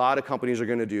about, and a lot of companies are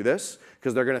going to do this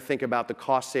because they're going to think about the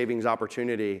cost savings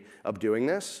opportunity of doing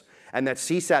this, and that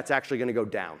CSAT's actually going to go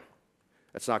down.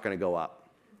 It's not going to go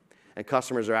up. And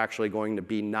customers are actually going to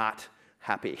be not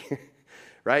happy.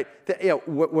 Right?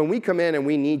 When we come in and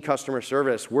we need customer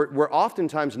service, we're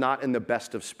oftentimes not in the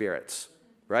best of spirits,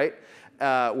 right?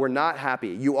 We're not happy.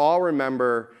 You all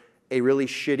remember a really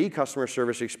shitty customer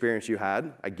service experience you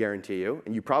had, I guarantee you,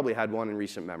 and you probably had one in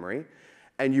recent memory,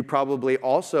 and you probably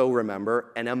also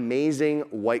remember an amazing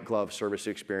white glove service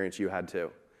experience you had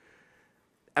too.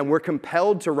 And we're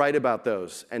compelled to write about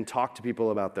those and talk to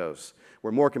people about those.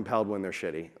 We're more compelled when they're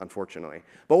shitty, unfortunately.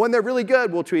 But when they're really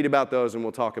good, we'll tweet about those and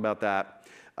we'll talk about that.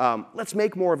 Let's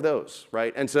make more of those,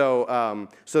 right? And so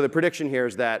the prediction here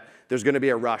is that there's going to be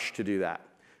a rush to do that,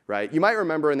 right? You might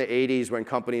remember in the 80s when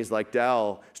companies like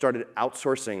Dell started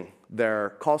outsourcing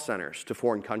their call centers to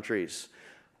foreign countries.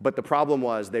 But the problem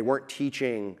was they weren't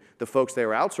teaching the folks they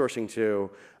were outsourcing to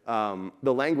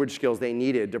the language skills they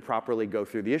needed to properly go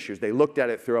through the issues. They looked at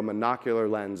it through a monocular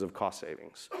lens of cost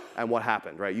savings. And what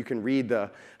happened, right? You can read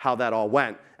how that all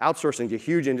went. Outsourcing is a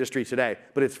huge industry today,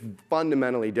 but it's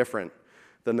fundamentally different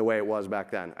than the way it was back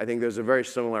then. I think there's a very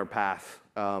similar path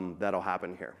that'll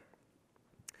happen here.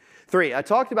 3, I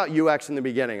talked about UX in the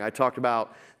beginning. I talked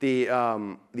about the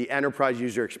enterprise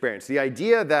user experience. The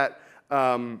idea that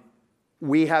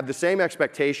we have the same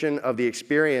expectation of the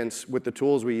experience with the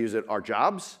tools we use at our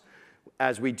jobs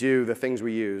as we do the things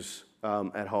we use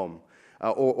at home,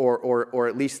 or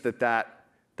at least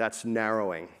that's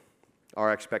narrowing.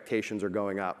 Our expectations are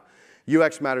going up.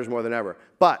 UX matters more than ever.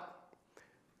 But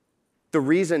the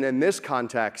reason in this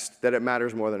context that it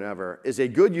matters more than ever is a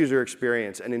good user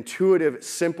experience, an intuitive,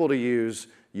 simple-to-use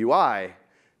UI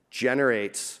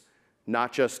generates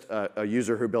not just a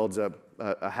user who builds a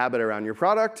habit around your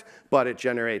product, but it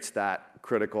generates that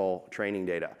critical training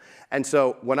data. And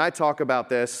so when I talk about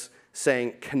this,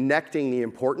 saying connecting the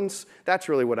importance, that's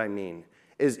really what I mean.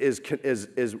 Is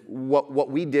what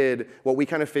we did, what we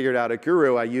kind of figured out at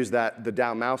Guru, I use the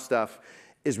down mouse stuff,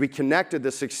 is we connected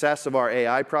the success of our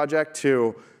AI project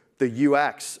to the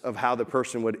UX of how the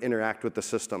person would interact with the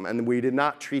system. And we did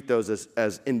not treat those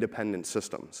as independent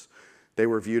systems. They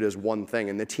were viewed as one thing.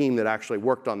 And the team that actually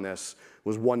worked on this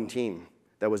was one team.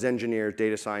 That was engineers,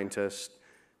 data scientists,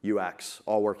 UX,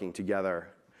 all working together.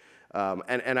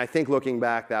 And I think looking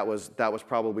back, that was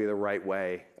probably the right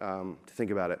way to think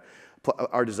about it.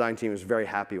 Our design team was very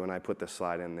happy when I put this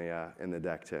slide in the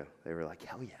deck too. They were like,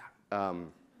 hell yeah.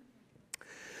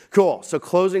 Cool, so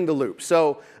closing the loop.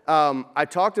 So I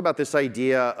talked about this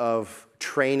idea of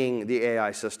training the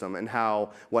AI system and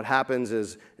how what happens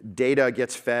is data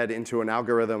gets fed into an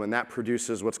algorithm and that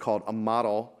produces what's called a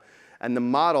model. And the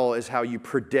model is how you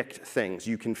predict things.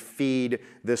 You can feed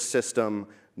this system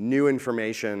new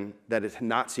information that it's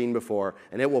not seen before,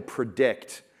 and it will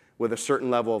predict with a certain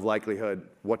level of likelihood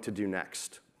what to do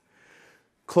next.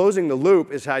 Closing the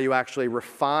loop is how you actually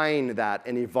refine that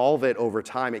and evolve it over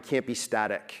time. It can't be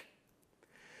static.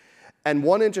 And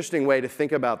one interesting way to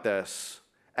think about this,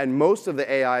 and most of the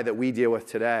AI that we deal with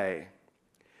today,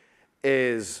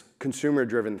 is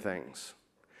consumer-driven things.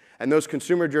 And those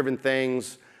consumer-driven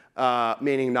things,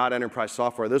 meaning not enterprise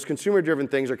software, those consumer-driven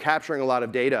things are capturing a lot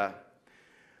of data,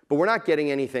 but we're not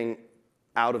getting anything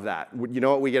out of that. You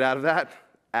know what we get out of that?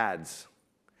 Ads,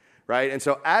 right? And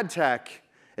so ad tech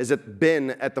has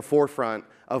been at the forefront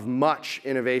of much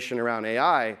innovation around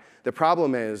AI. The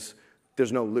problem is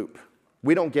there's no loop.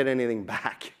 We don't get anything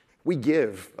back. We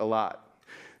give a lot.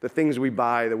 The things we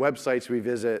buy, the websites we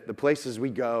visit, the places we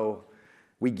go,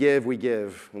 we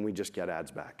give, and we just get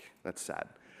ads back. That's sad.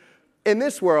 In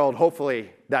this world,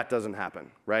 hopefully, that doesn't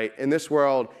happen, right? In this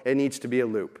world, it needs to be a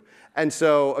loop. And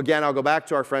so, again, I'll go back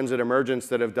to our friends at Emergence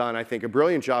that have done, I think, a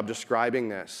brilliant job describing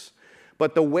this.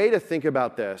 But the way to think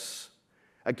about this,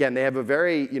 again, they have a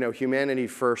very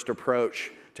humanity-first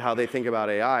approach to how they think about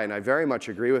AI, and I very much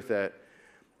agree with it,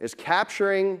 is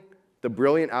capturing the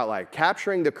brilliant outlier,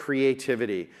 capturing the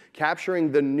creativity,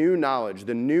 capturing the new knowledge,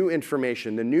 the new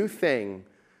information, the new thing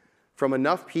from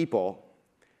enough people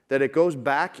that it goes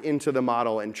back into the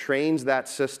model and trains that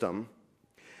system,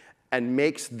 and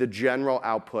makes the general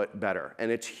output better.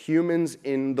 And it's humans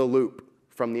in the loop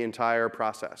from the entire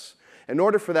process. In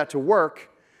order for that to work,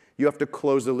 you have to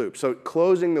close the loop. So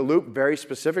closing the loop very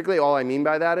specifically, all I mean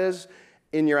by that is,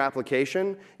 in your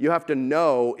application, you have to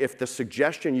know if the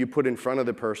suggestion you put in front of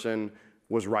the person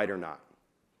was right or not.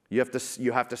 You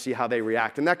have to see how they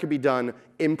react. And that could be done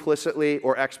implicitly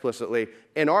or explicitly.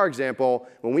 In our example,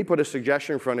 when we put a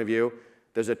suggestion in front of you,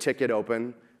 there's a ticket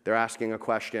open, they're asking a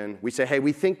question. We say, hey,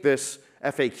 we think this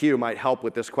FAQ might help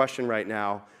with this question right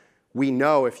now. We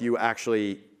know if you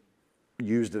actually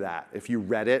used that. If you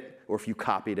read it or if you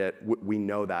copied it, we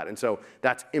know that. And so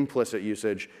that's implicit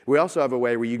usage. We also have a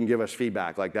way where you can give us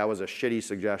feedback, like that was a shitty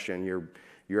suggestion,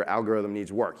 your algorithm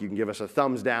needs work. You can give us a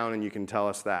thumbs down and you can tell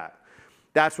us that.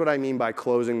 That's what I mean by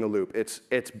closing the loop. It's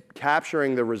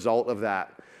capturing the result of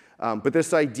that. But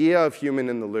this idea of human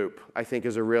in the loop, I think,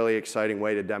 is a really exciting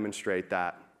way to demonstrate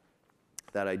that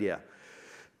idea.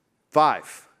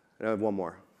 5, and I have one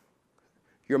more.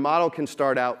 Your model can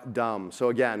start out dumb. So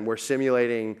again, we're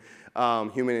simulating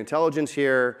human intelligence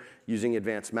here, using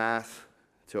advanced math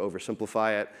to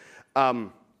oversimplify it.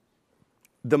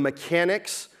 The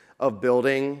mechanics of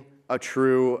building a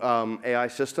true AI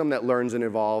system that learns and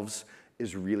evolves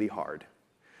is really hard.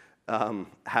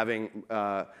 Having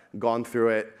gone through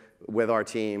it with our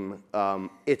team,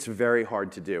 it's very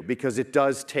hard to do because it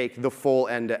does take the full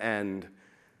end-to-end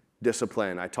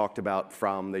discipline I talked about,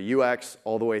 from the UX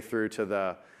all the way through to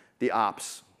the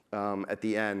ops at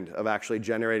the end of actually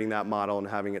generating that model and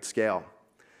having it scale.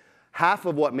 Half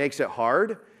of what makes it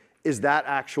hard is that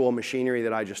actual machinery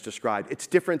that I just described. It's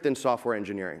different than software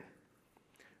engineering,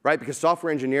 right? Because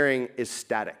software engineering is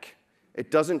static. It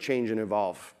doesn't change and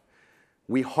evolve.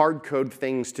 We hard code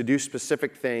things to do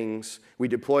specific things. We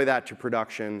deploy that to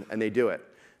production, and they do it.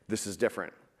 This is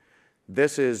different.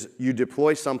 This is, you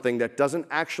deploy something that doesn't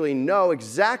actually know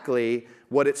exactly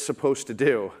what it's supposed to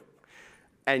do,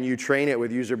 and you train it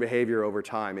with user behavior over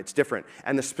time. It's different.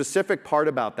 And the specific part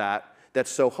about that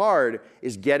that's so hard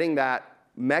is getting that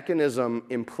mechanism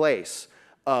in place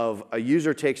of a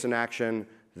user takes an action,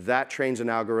 that trains an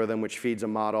algorithm, which feeds a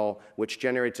model, which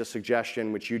generates a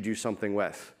suggestion, which you do something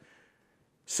with.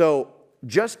 So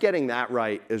just getting that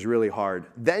right is really hard.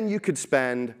 Then you could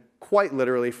spend, quite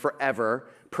literally, forever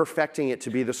perfecting it to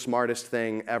be the smartest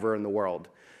thing ever in the world.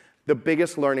 The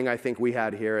biggest learning I think we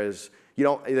had here is you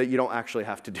don't actually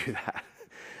have to do that.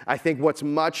 I think what's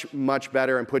much, much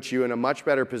better and puts you in a much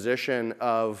better position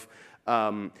of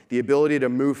the ability to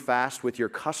move fast with your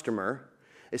customer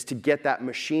is to get that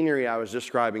machinery I was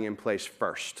describing in place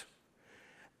first.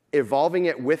 Evolving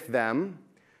it with them,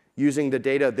 using the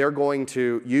data they're going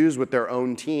to use with their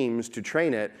own teams to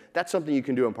train it, that's something you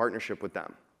can do in partnership with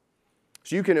them.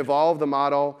 So you can evolve the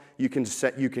model, you can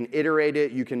iterate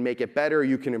it, you can make it better,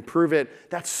 you can improve it.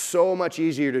 That's so much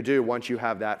easier to do once you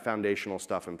have that foundational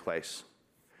stuff in place.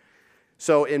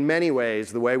 So in many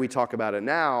ways, the way we talk about it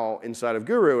now inside of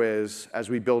Guru is, as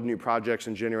we build new projects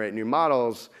and generate new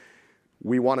models,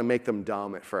 we want to make them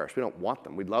dumb at first. We don't want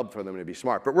them. We'd love for them to be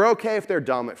smart. But we're OK if they're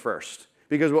dumb at first,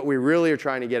 because what we really are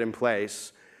trying to get in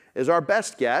place is our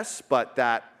best guess, but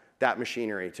that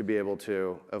machinery to be able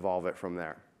to evolve it from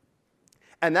there.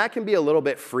 And that can be a little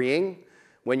bit freeing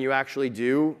when you actually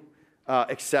do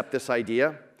accept this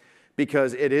idea,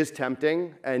 because it is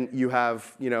tempting, and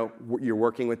you're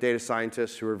working with data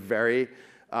scientists who are very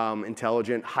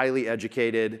intelligent, highly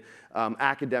educated,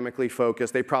 academically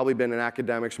focused. They've probably been in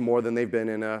academics more than they've been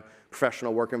in a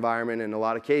professional work environment in a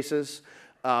lot of cases,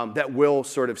 that will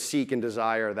sort of seek and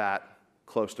desire that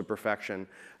close to perfection.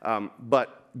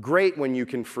 But great when you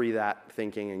can free that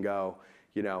thinking and go,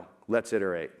 let's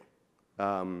iterate.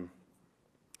 And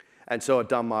so a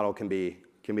dumb model can be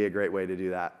a great way to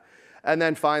do that. And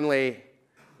then finally,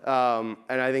 and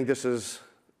I think this is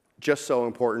just so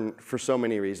important for so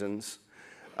many reasons,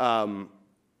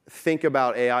 think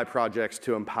about AI projects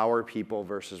to empower people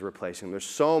versus replacing them. There's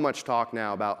so much talk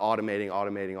now about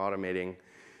automating.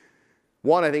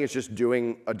 One, I think it's just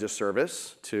doing a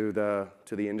disservice to the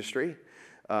industry.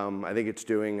 I think it's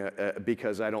doing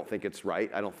because I don't think it's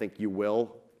right. I don't think you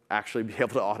will actually be able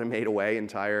to automate away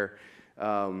entire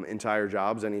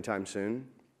jobs anytime soon.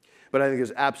 But I think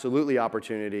there's absolutely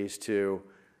opportunities to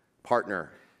partner.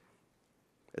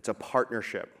 It's a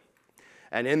partnership.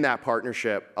 And in that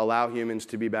partnership, allow humans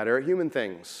to be better at human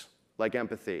things, like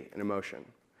empathy and emotion,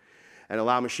 and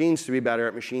allow machines to be better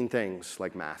at machine things,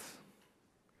 like math.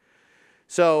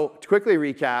 So to quickly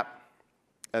recap,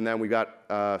 and then we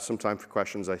got some time for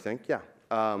questions, I think. Yeah.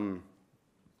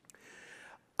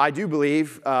 I do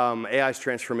believe AI is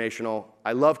transformational.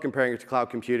 I love comparing it to cloud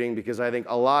computing because I think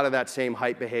a lot of that same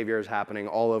hype behavior is happening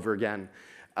all over again.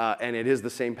 And it is the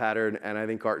same pattern, and I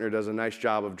think Gartner does a nice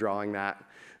job of drawing that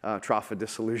trough of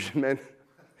disillusionment.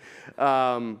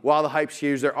 While the hype's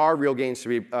huge, there are real gains to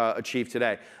be achieved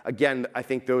today. Again, I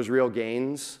think those real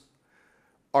gains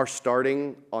are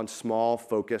starting on small,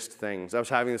 focused things. I was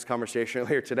having this conversation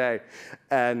earlier today,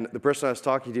 and the person I was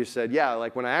talking to said, yeah,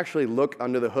 like when I actually look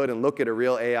under the hood and look at a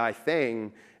real AI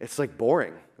thing, it's like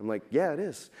boring. I'm like, yeah, it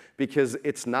is. Because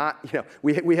it's not,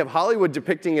 we have Hollywood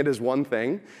depicting it as one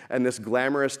thing, and this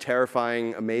glamorous,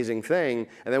 terrifying, amazing thing,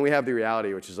 and then we have the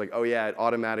reality, which is like, oh yeah, it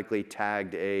automatically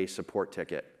tagged a support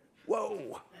ticket.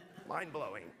 Whoa,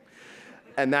 mind-blowing.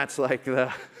 And that's like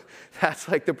the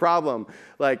problem.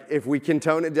 Like, if we can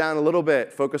tone it down a little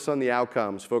bit, focus on the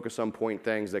outcomes, focus on point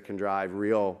things that can drive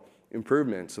real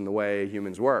improvements in the way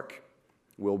humans work,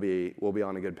 we'll be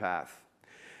on a good path.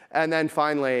 And then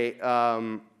finally,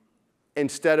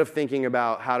 instead of thinking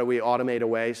about how do we automate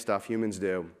away stuff humans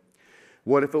do,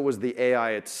 what if it was the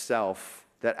AI itself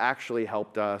that actually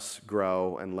helped us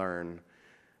grow and learn?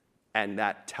 And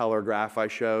that teller graph I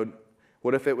showed,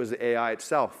 what if it was the AI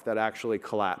itself that actually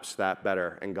collapsed that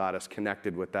better and got us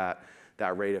connected with that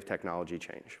rate of technology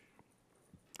change?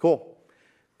 Cool.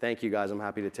 Thank you, guys. I'm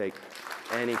happy to take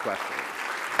any questions.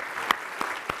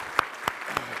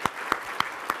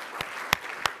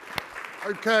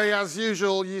 OK, as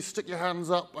usual, you stick your hands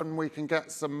up and we can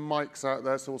get some mics out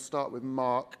there. So we'll start with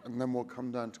Mark, and then we'll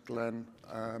come down to Glenn.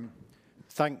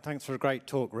 Thanks for a great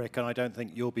talk, Rick, and I don't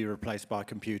think you'll be replaced by a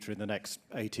computer in the next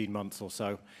 18 months or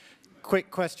so.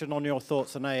 Quick question on your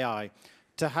thoughts on AI.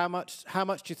 How much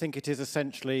do you think it is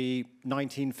essentially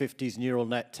 1950s neural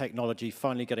net technology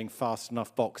finally getting fast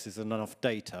enough boxes and enough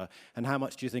data? And how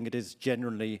much do you think it is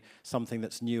generally something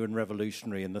that's new and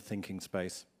revolutionary in the thinking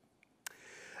space?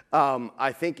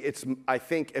 I think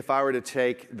if I were to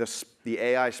take the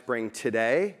AI spring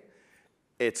today,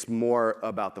 it's more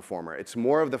about the former. It's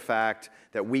more of the fact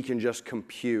that we can just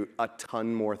compute a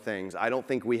ton more things. I don't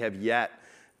think we have yet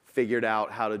figured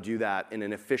out how to do that in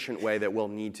an efficient way that we'll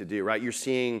need to do, right? You're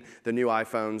seeing the new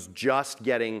iPhones just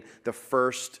getting the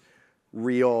first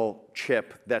real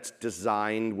chip that's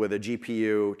designed with a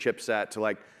GPU chipset to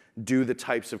like do the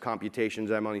types of computations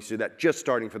ML needs to do, that just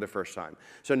starting for the first time.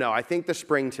 So no, I think the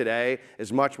spring today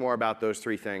is much more about those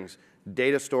three things: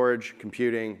 data storage,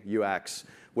 computing, UX,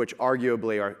 which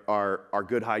arguably are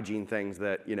good hygiene things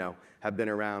that have been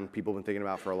around, people have been thinking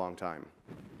about for a long time.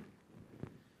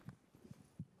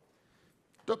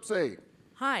 Dupsy.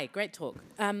 Hi, great talk.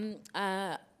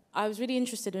 I was really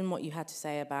interested in what you had to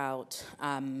say about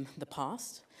the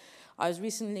past. I was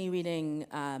recently reading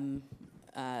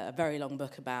a very long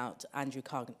book about Andrew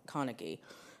Carnegie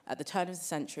at the turn of the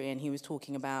century, and he was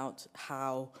talking about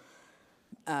how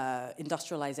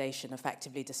industrialization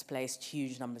effectively displaced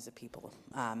huge numbers of people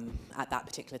at that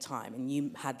particular time. And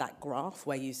you had that graph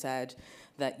where you said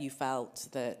that you felt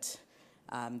that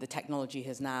the technology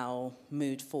has now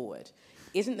moved forward.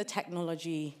 Isn't the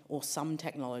technology, or some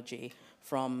technology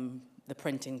from the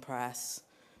printing press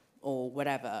or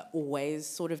whatever, always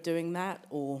sort of doing that?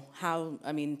 Or how,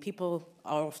 I mean, people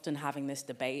are often having this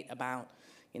debate about,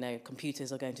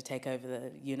 computers are going to take over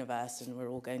the universe and we're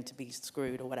all going to be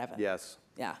screwed or whatever. Yes.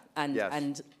 Yeah,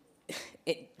 and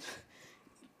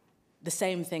the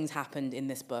same things happened in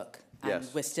this book, and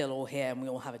we're still all here and we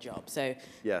all have a job. So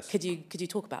yes. Could you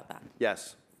talk about that?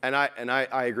 Yes, and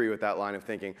I agree with that line of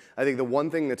thinking. I think the one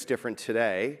thing that's different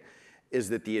today is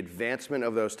that the advancement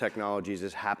of those technologies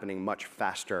is happening much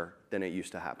faster than it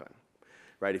used to happen,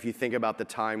 right? If you think about the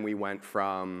time we went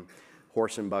from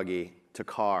horse and buggy to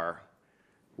car,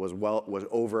 was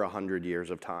over 100 years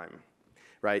of time,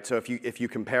 right? So if you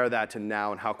compare that to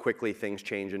now and how quickly things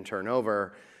change and turn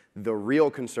over, the real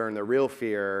concern, the real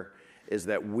fear is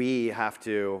that we have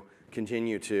to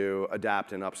continue to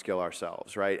adapt and upskill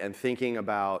ourselves, right? And thinking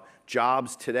about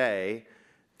jobs today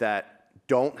that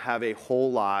don't have a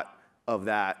whole lot of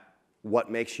that,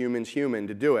 what makes humans human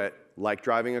to do it, like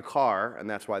driving a car, and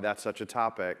that's why that's such a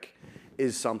topic,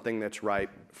 is something that's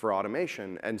ripe for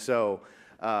automation. And so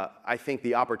I think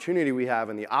the opportunity we have,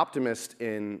 and the optimist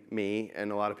in me,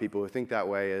 and a lot of people who think that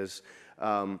way, is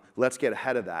let's get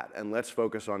ahead of that, and let's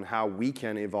focus on how we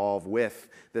can evolve with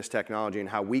this technology and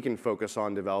how we can focus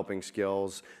on developing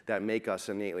skills that make us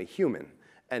innately human,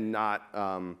 and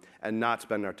not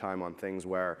spend our time on things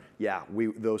where,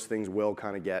 those things will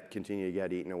kind of continue to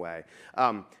get eaten away.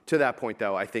 To that point,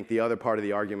 though, I think the other part of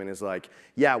the argument is like,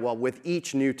 with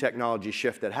each new technology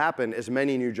shift that happened, as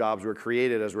many new jobs were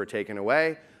created as were taken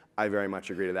away. I very much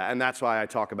agree to that. And that's why I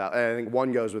talk about, I think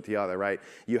one goes with the other, right?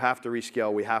 You have to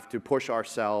reskill. We have to push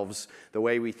ourselves. The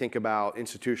way we think about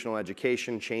institutional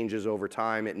education changes over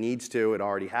time. It needs to. It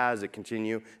already has. It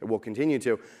will continue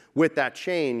to. With that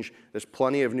change, there's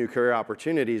plenty of new career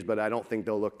opportunities, but I don't think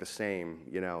they'll look the same,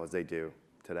 as they do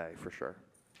today, for sure.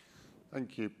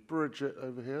 Thank you. Bridget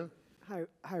over here.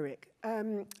 Hi, Rick.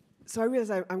 So I realize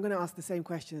I'm going to ask the same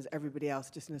question as everybody else,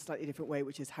 just in a slightly different way,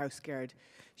 which is how scared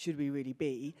should we really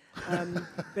be?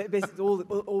 But basically,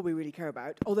 all we really care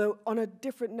about. Although, on a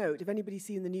different note, if anybody's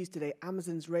seen the news today,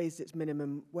 Amazon's raised its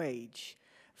minimum wage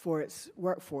for its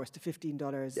workforce to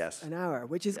 $15 an hour,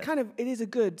 which is it is a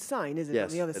good sign, isn't it, on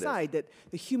the other side, that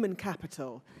the human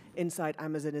capital inside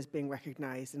Amazon is being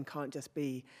recognized and can't just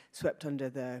be swept under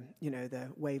the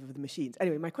wave of the machines.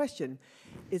 Anyway, my question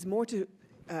is more to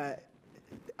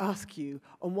ask you,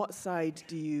 on what side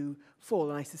do you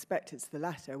fall? And I suspect it's the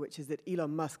latter, which is that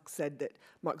Elon Musk said that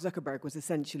Mark Zuckerberg was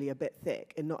essentially a bit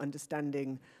thick in not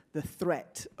understanding the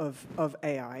threat of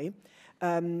AI.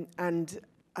 And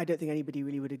I don't think anybody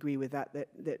really would agree with that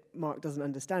Mark doesn't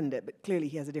understand it, but clearly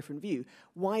he has a different view.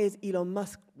 Why is Elon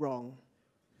Musk wrong?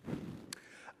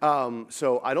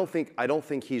 So I don't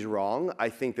think he's wrong. I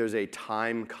think there's a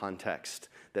time context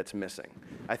that's missing.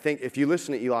 I think if you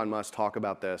listen to Elon Musk talk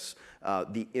about this,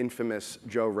 the infamous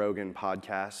Joe Rogan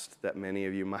podcast that many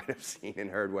of you might have seen and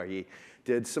heard, where he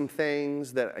did some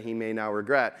things that he may now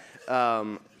regret,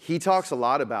 he talks a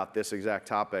lot about this exact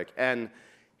topic. And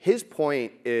his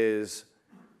point is,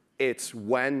 it's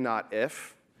when, not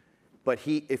if. But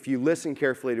if you listen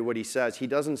carefully to what he says, he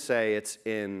doesn't say it's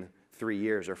in 3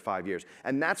 years or 5 years.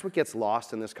 And that's what gets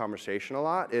lost in this conversation a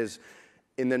lot, is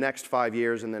in the next 5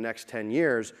 years, in the next 10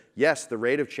 years, yes, the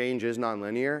rate of change is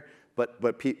nonlinear, but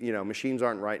machines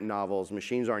aren't writing novels,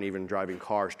 machines aren't even driving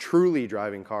cars, truly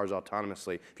driving cars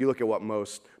autonomously. If you look at what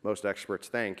most experts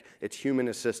think, it's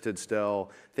human-assisted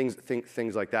still,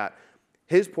 things like that.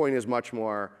 His point is much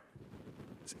more,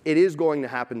 it is going to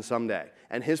happen someday.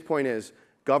 And his point is,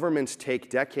 governments take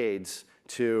decades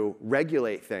to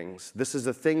regulate things. This is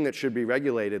a thing that should be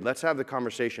regulated. Let's have the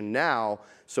conversation now,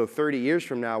 so 30 years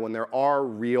from now, when there are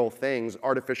real things,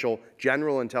 artificial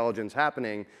general intelligence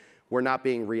happening, we're not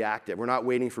being reactive. We're not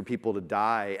waiting for people to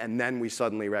die, and then we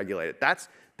suddenly regulate it.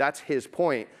 That's his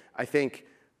point. I think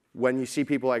when you see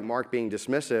people like Mark being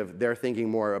dismissive, they're thinking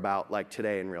more about like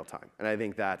today in real time. And I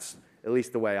think that's at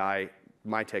least the way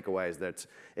my takeaway is that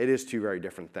it is two very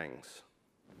different things.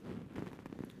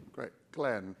 Great.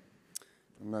 Glenn.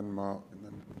 And then Mark, and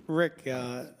then Rick,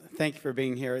 thank you for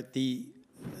being here. The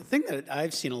thing that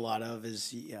I've seen a lot of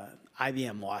is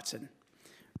IBM Watson,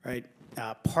 right?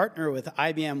 Partner with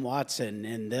IBM Watson,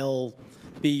 and they'll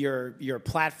be your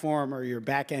platform or your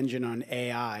back engine on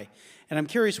AI. And I'm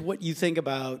curious what you think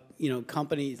about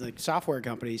companies like software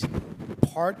companies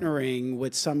partnering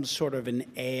with some sort of an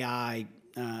AI.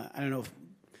 I don't know if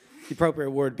the appropriate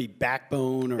word would be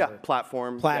backbone or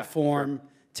platform. Platform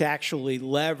to actually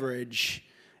leverage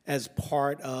as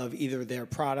part of either their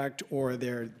product or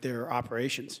their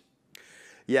operations?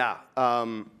 Yeah,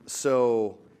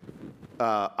 so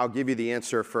I'll give you the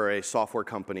answer for a software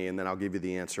company, and then I'll give you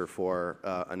the answer for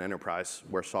an enterprise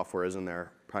where software isn't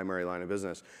their primary line of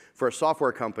business. For a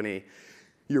software company,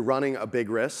 you're running a big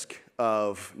risk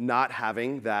of not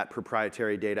having that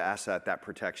proprietary data asset that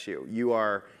protects you. You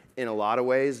are, in a lot of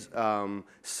ways,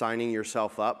 signing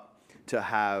yourself up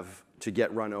to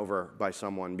get run over by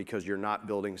someone because you're not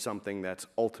building something that's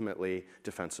ultimately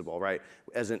defensible, right?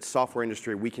 As in software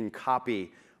industry, we can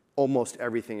copy almost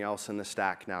everything else in the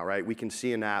stack now, right? We can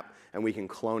see an app and we can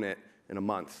clone it in a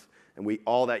month. And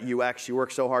all that UX you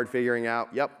work so hard figuring out,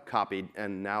 yep, copied,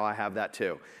 and now I have that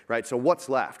too, right? So what's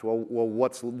left? Well,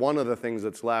 what's one of the things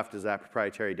that's left is that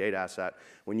proprietary data asset.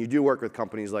 When you do work with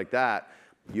companies like that,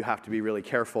 you have to be really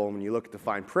careful. When you look at the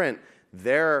fine print,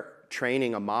 they're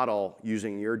training a model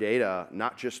using your data,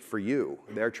 not just for you.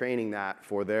 They're training that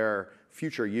for their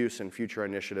future use and future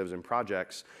initiatives and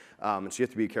projects. And so you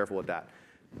have to be careful with that.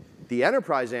 The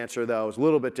enterprise answer, though, is a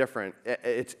little bit different.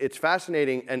 It's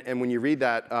fascinating, and when you read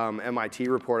that MIT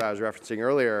report I was referencing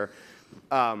earlier,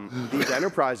 these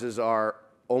enterprises are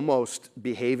almost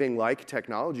behaving like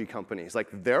technology companies. Like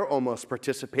they're almost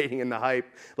participating in the hype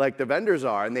like the vendors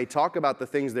are, and they talk about the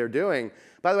things they're doing.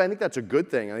 By the way, I think that's a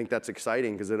good thing. I think that's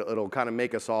exciting because it'll kind of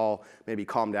make us all maybe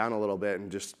calm down a little bit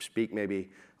and just speak maybe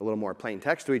a little more plain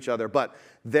text to each other. But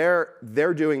they're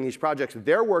doing these projects.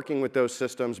 They're working with those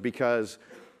systems because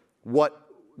what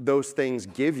those things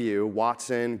give you,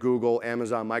 Watson, Google,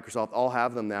 Amazon, Microsoft, all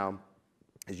have them now,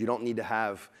 is you don't need to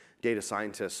have data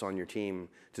scientists on your team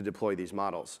to deploy these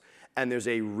models. And there's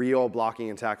a real blocking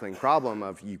and tackling problem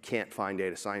of you can't find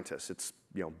data scientists. It's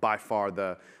by far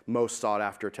the most sought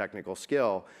after technical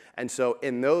skill. And so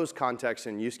in those contexts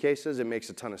and use cases, it makes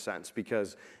a ton of sense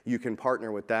because you can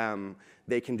partner with them.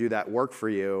 They can do that work for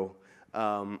you.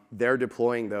 They're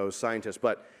deploying those scientists.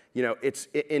 But it's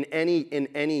in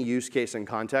any use case and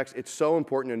context, it's so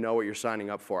important to know what you're signing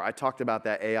up for. I talked about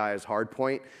that AI as hard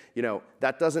point.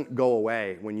 That doesn't go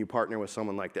away when you partner with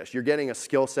someone like this. You're getting a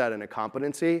skill set and a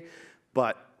competency,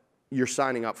 but you're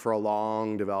signing up for a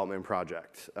long development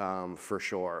project for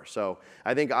sure. So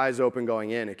I think eyes open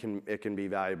going in, it can be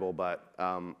valuable, but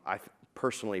I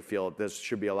personally feel there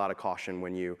should be a lot of caution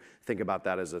when you think about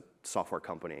that as a software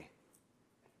company.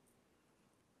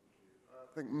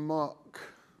 I think Mark,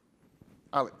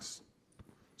 Alex,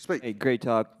 speak. Hey, great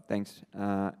talk, thanks.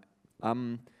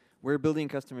 We're building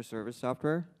customer service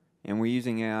software, and we're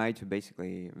using AI to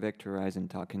basically vectorize and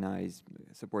tokenize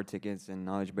support tickets and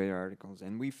knowledge base articles.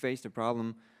 And we faced a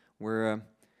problem where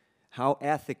how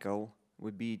ethical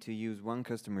would be to use one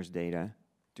customer's data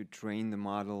to train the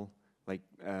model. Like,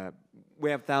 we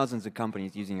have thousands of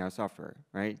companies using our software,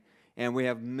 right? And we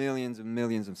have millions and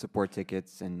millions of support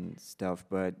tickets and stuff,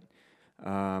 but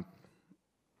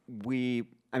we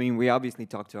obviously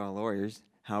talk to our lawyers.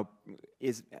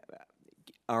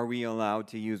 Are we allowed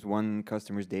to use one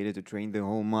customer's data to train the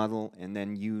whole model and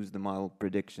then use the model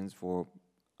predictions for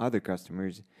other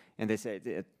customers? And they said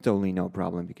it's totally no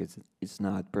problem because it's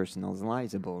not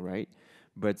personalizable, right?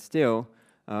 But still,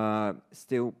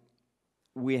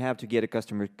 we have to get a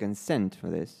customer consent for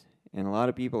this. And a lot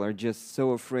of people are just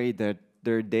so afraid that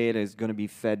their data is going to be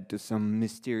fed to some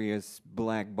mysterious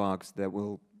black box that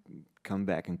will come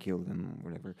back and kill them or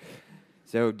whatever.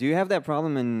 So do you have that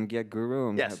problem in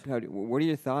GetGuru? Yes. What are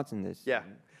your thoughts on this? Yeah.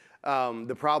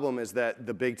 The problem is that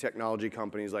the big technology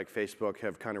companies like Facebook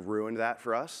have kind of ruined that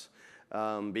for us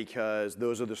because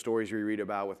those are the stories we read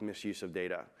about with misuse of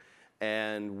data.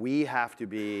 And we have to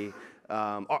be,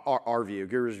 our view,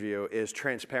 Guru's view, is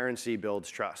transparency builds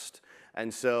trust.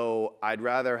 And so I'd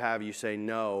rather have you say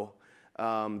no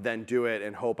than do it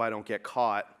and hope I don't get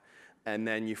caught. And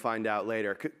then you find out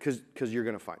later, because you're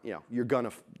going to find,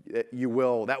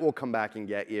 that will come back and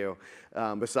get you,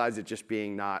 besides it just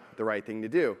being not the right thing to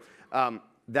do.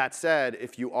 That said,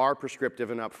 if you are prescriptive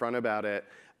and upfront about it,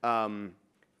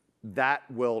 that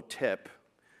will tip.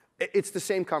 It's the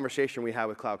same conversation we had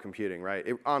with cloud computing, right?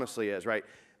 It honestly is, right?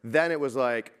 Then it was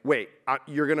like, wait,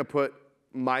 you're going to put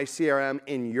my CRM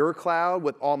in your cloud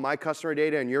with all my customer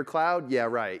data in your cloud? Yeah,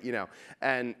 right,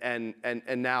 and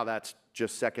now that's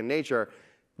just second nature.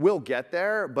 We'll get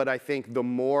there, but I think the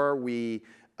more we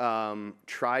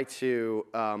try to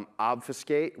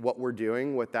obfuscate what we're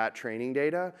doing with that training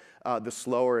data, the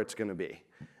slower it's going to be.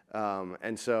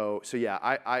 And so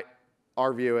yeah,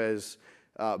 our view is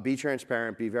be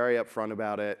transparent, be very upfront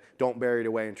about it, don't bury it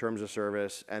away in terms of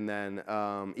service, and then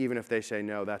even if they say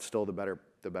no, that's still the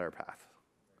better path.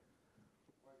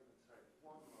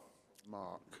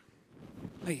 Mark.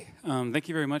 Hi, thank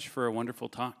you very much for a wonderful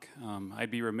talk. I'd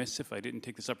be remiss if I didn't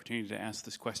take this opportunity to ask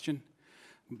this question,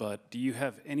 but do you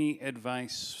have any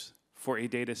advice for a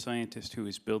data scientist who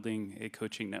is building a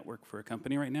coaching network for a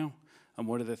company right now?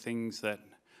 What are the things that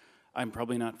I'm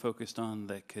probably not focused on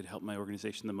that could help my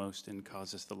organization the most and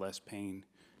cause us the less pain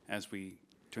as we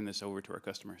turn this over to our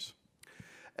customers?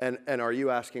 And are you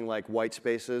asking like white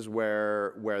spaces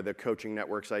where the coaching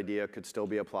networks idea could still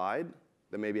be applied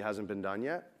that maybe hasn't been done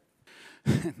yet?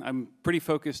 I'm pretty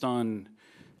focused on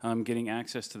getting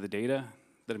access to the data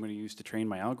that I'm going to use to train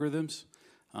my algorithms.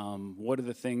 What are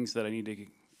the things that I need to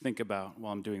think about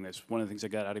while I'm doing this? One of the things I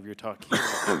got out of your talk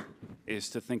here is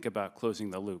to think about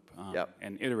closing the loop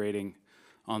and iterating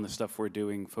on the stuff we're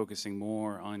doing, focusing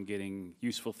more on getting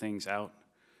useful things out,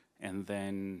 and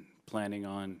then planning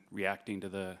on reacting to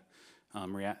the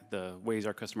ways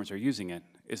our customers are using it.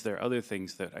 Is there other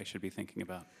things that I should be thinking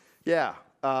about? Yeah,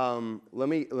 let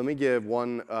me give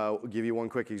you one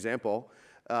quick example.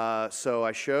 So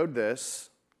I showed this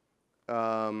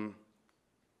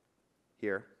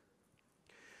here,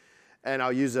 and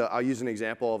I'll use an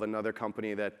example of another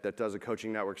company that does a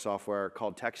coaching network software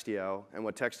called Textio. And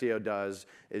what Textio does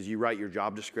is you write your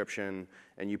job description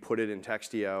and you put it in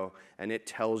Textio, and it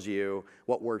tells you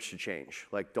what words to change.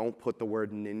 Like, don't put the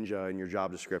word ninja in your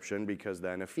job description because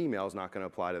then a female is not going to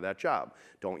apply to that job.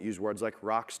 Don't use words like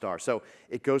rock star. So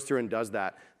it goes through and does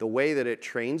that. The way that it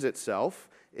trains itself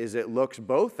is it looks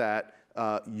both at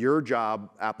your job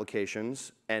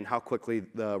applications and how quickly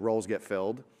the roles get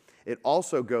filled. It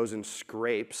also goes and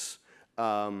scrapes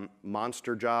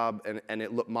monster job and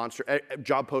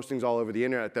job postings all over the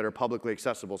internet that are publicly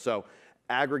accessible. So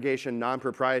aggregation,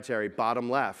 non-proprietary, bottom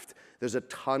left. There's a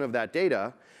ton of that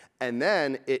data. And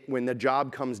then when the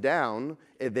job comes down,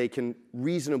 they can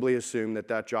reasonably assume that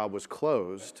that job was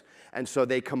closed. And so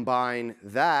they combine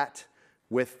that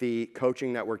with the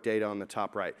coaching network data on the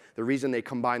top right. The reason they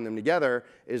combine them together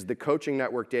is the coaching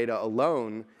network data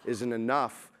alone isn't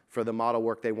enough for the model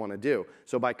work they want to do.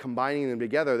 So by combining them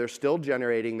together, they're still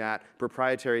generating that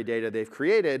proprietary data they've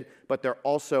created, but they're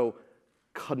also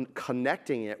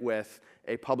connecting it with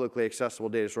a publicly accessible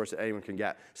data source that anyone can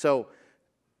get. So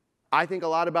I think a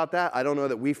lot about that. I don't know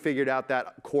that we figured out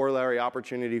that corollary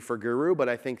opportunity for Guru, but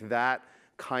I think that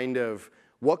kind of,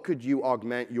 what could you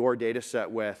augment your data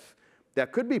set with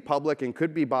that could be public and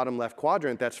could be bottom left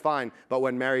quadrant, that's fine, but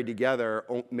when married together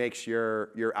makes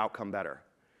your outcome better.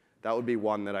 That would be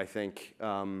one that I think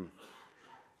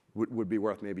would be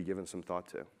worth maybe giving some thought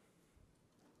to.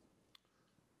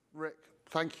 Rick,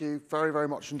 thank you very, very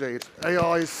much indeed.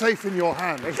 AI is safe in your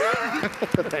hands.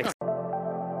 Thanks.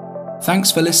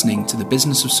 Thanks for listening to the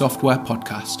Business of Software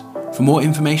podcast. For more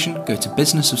information, go to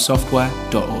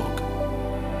businessofsoftware.org.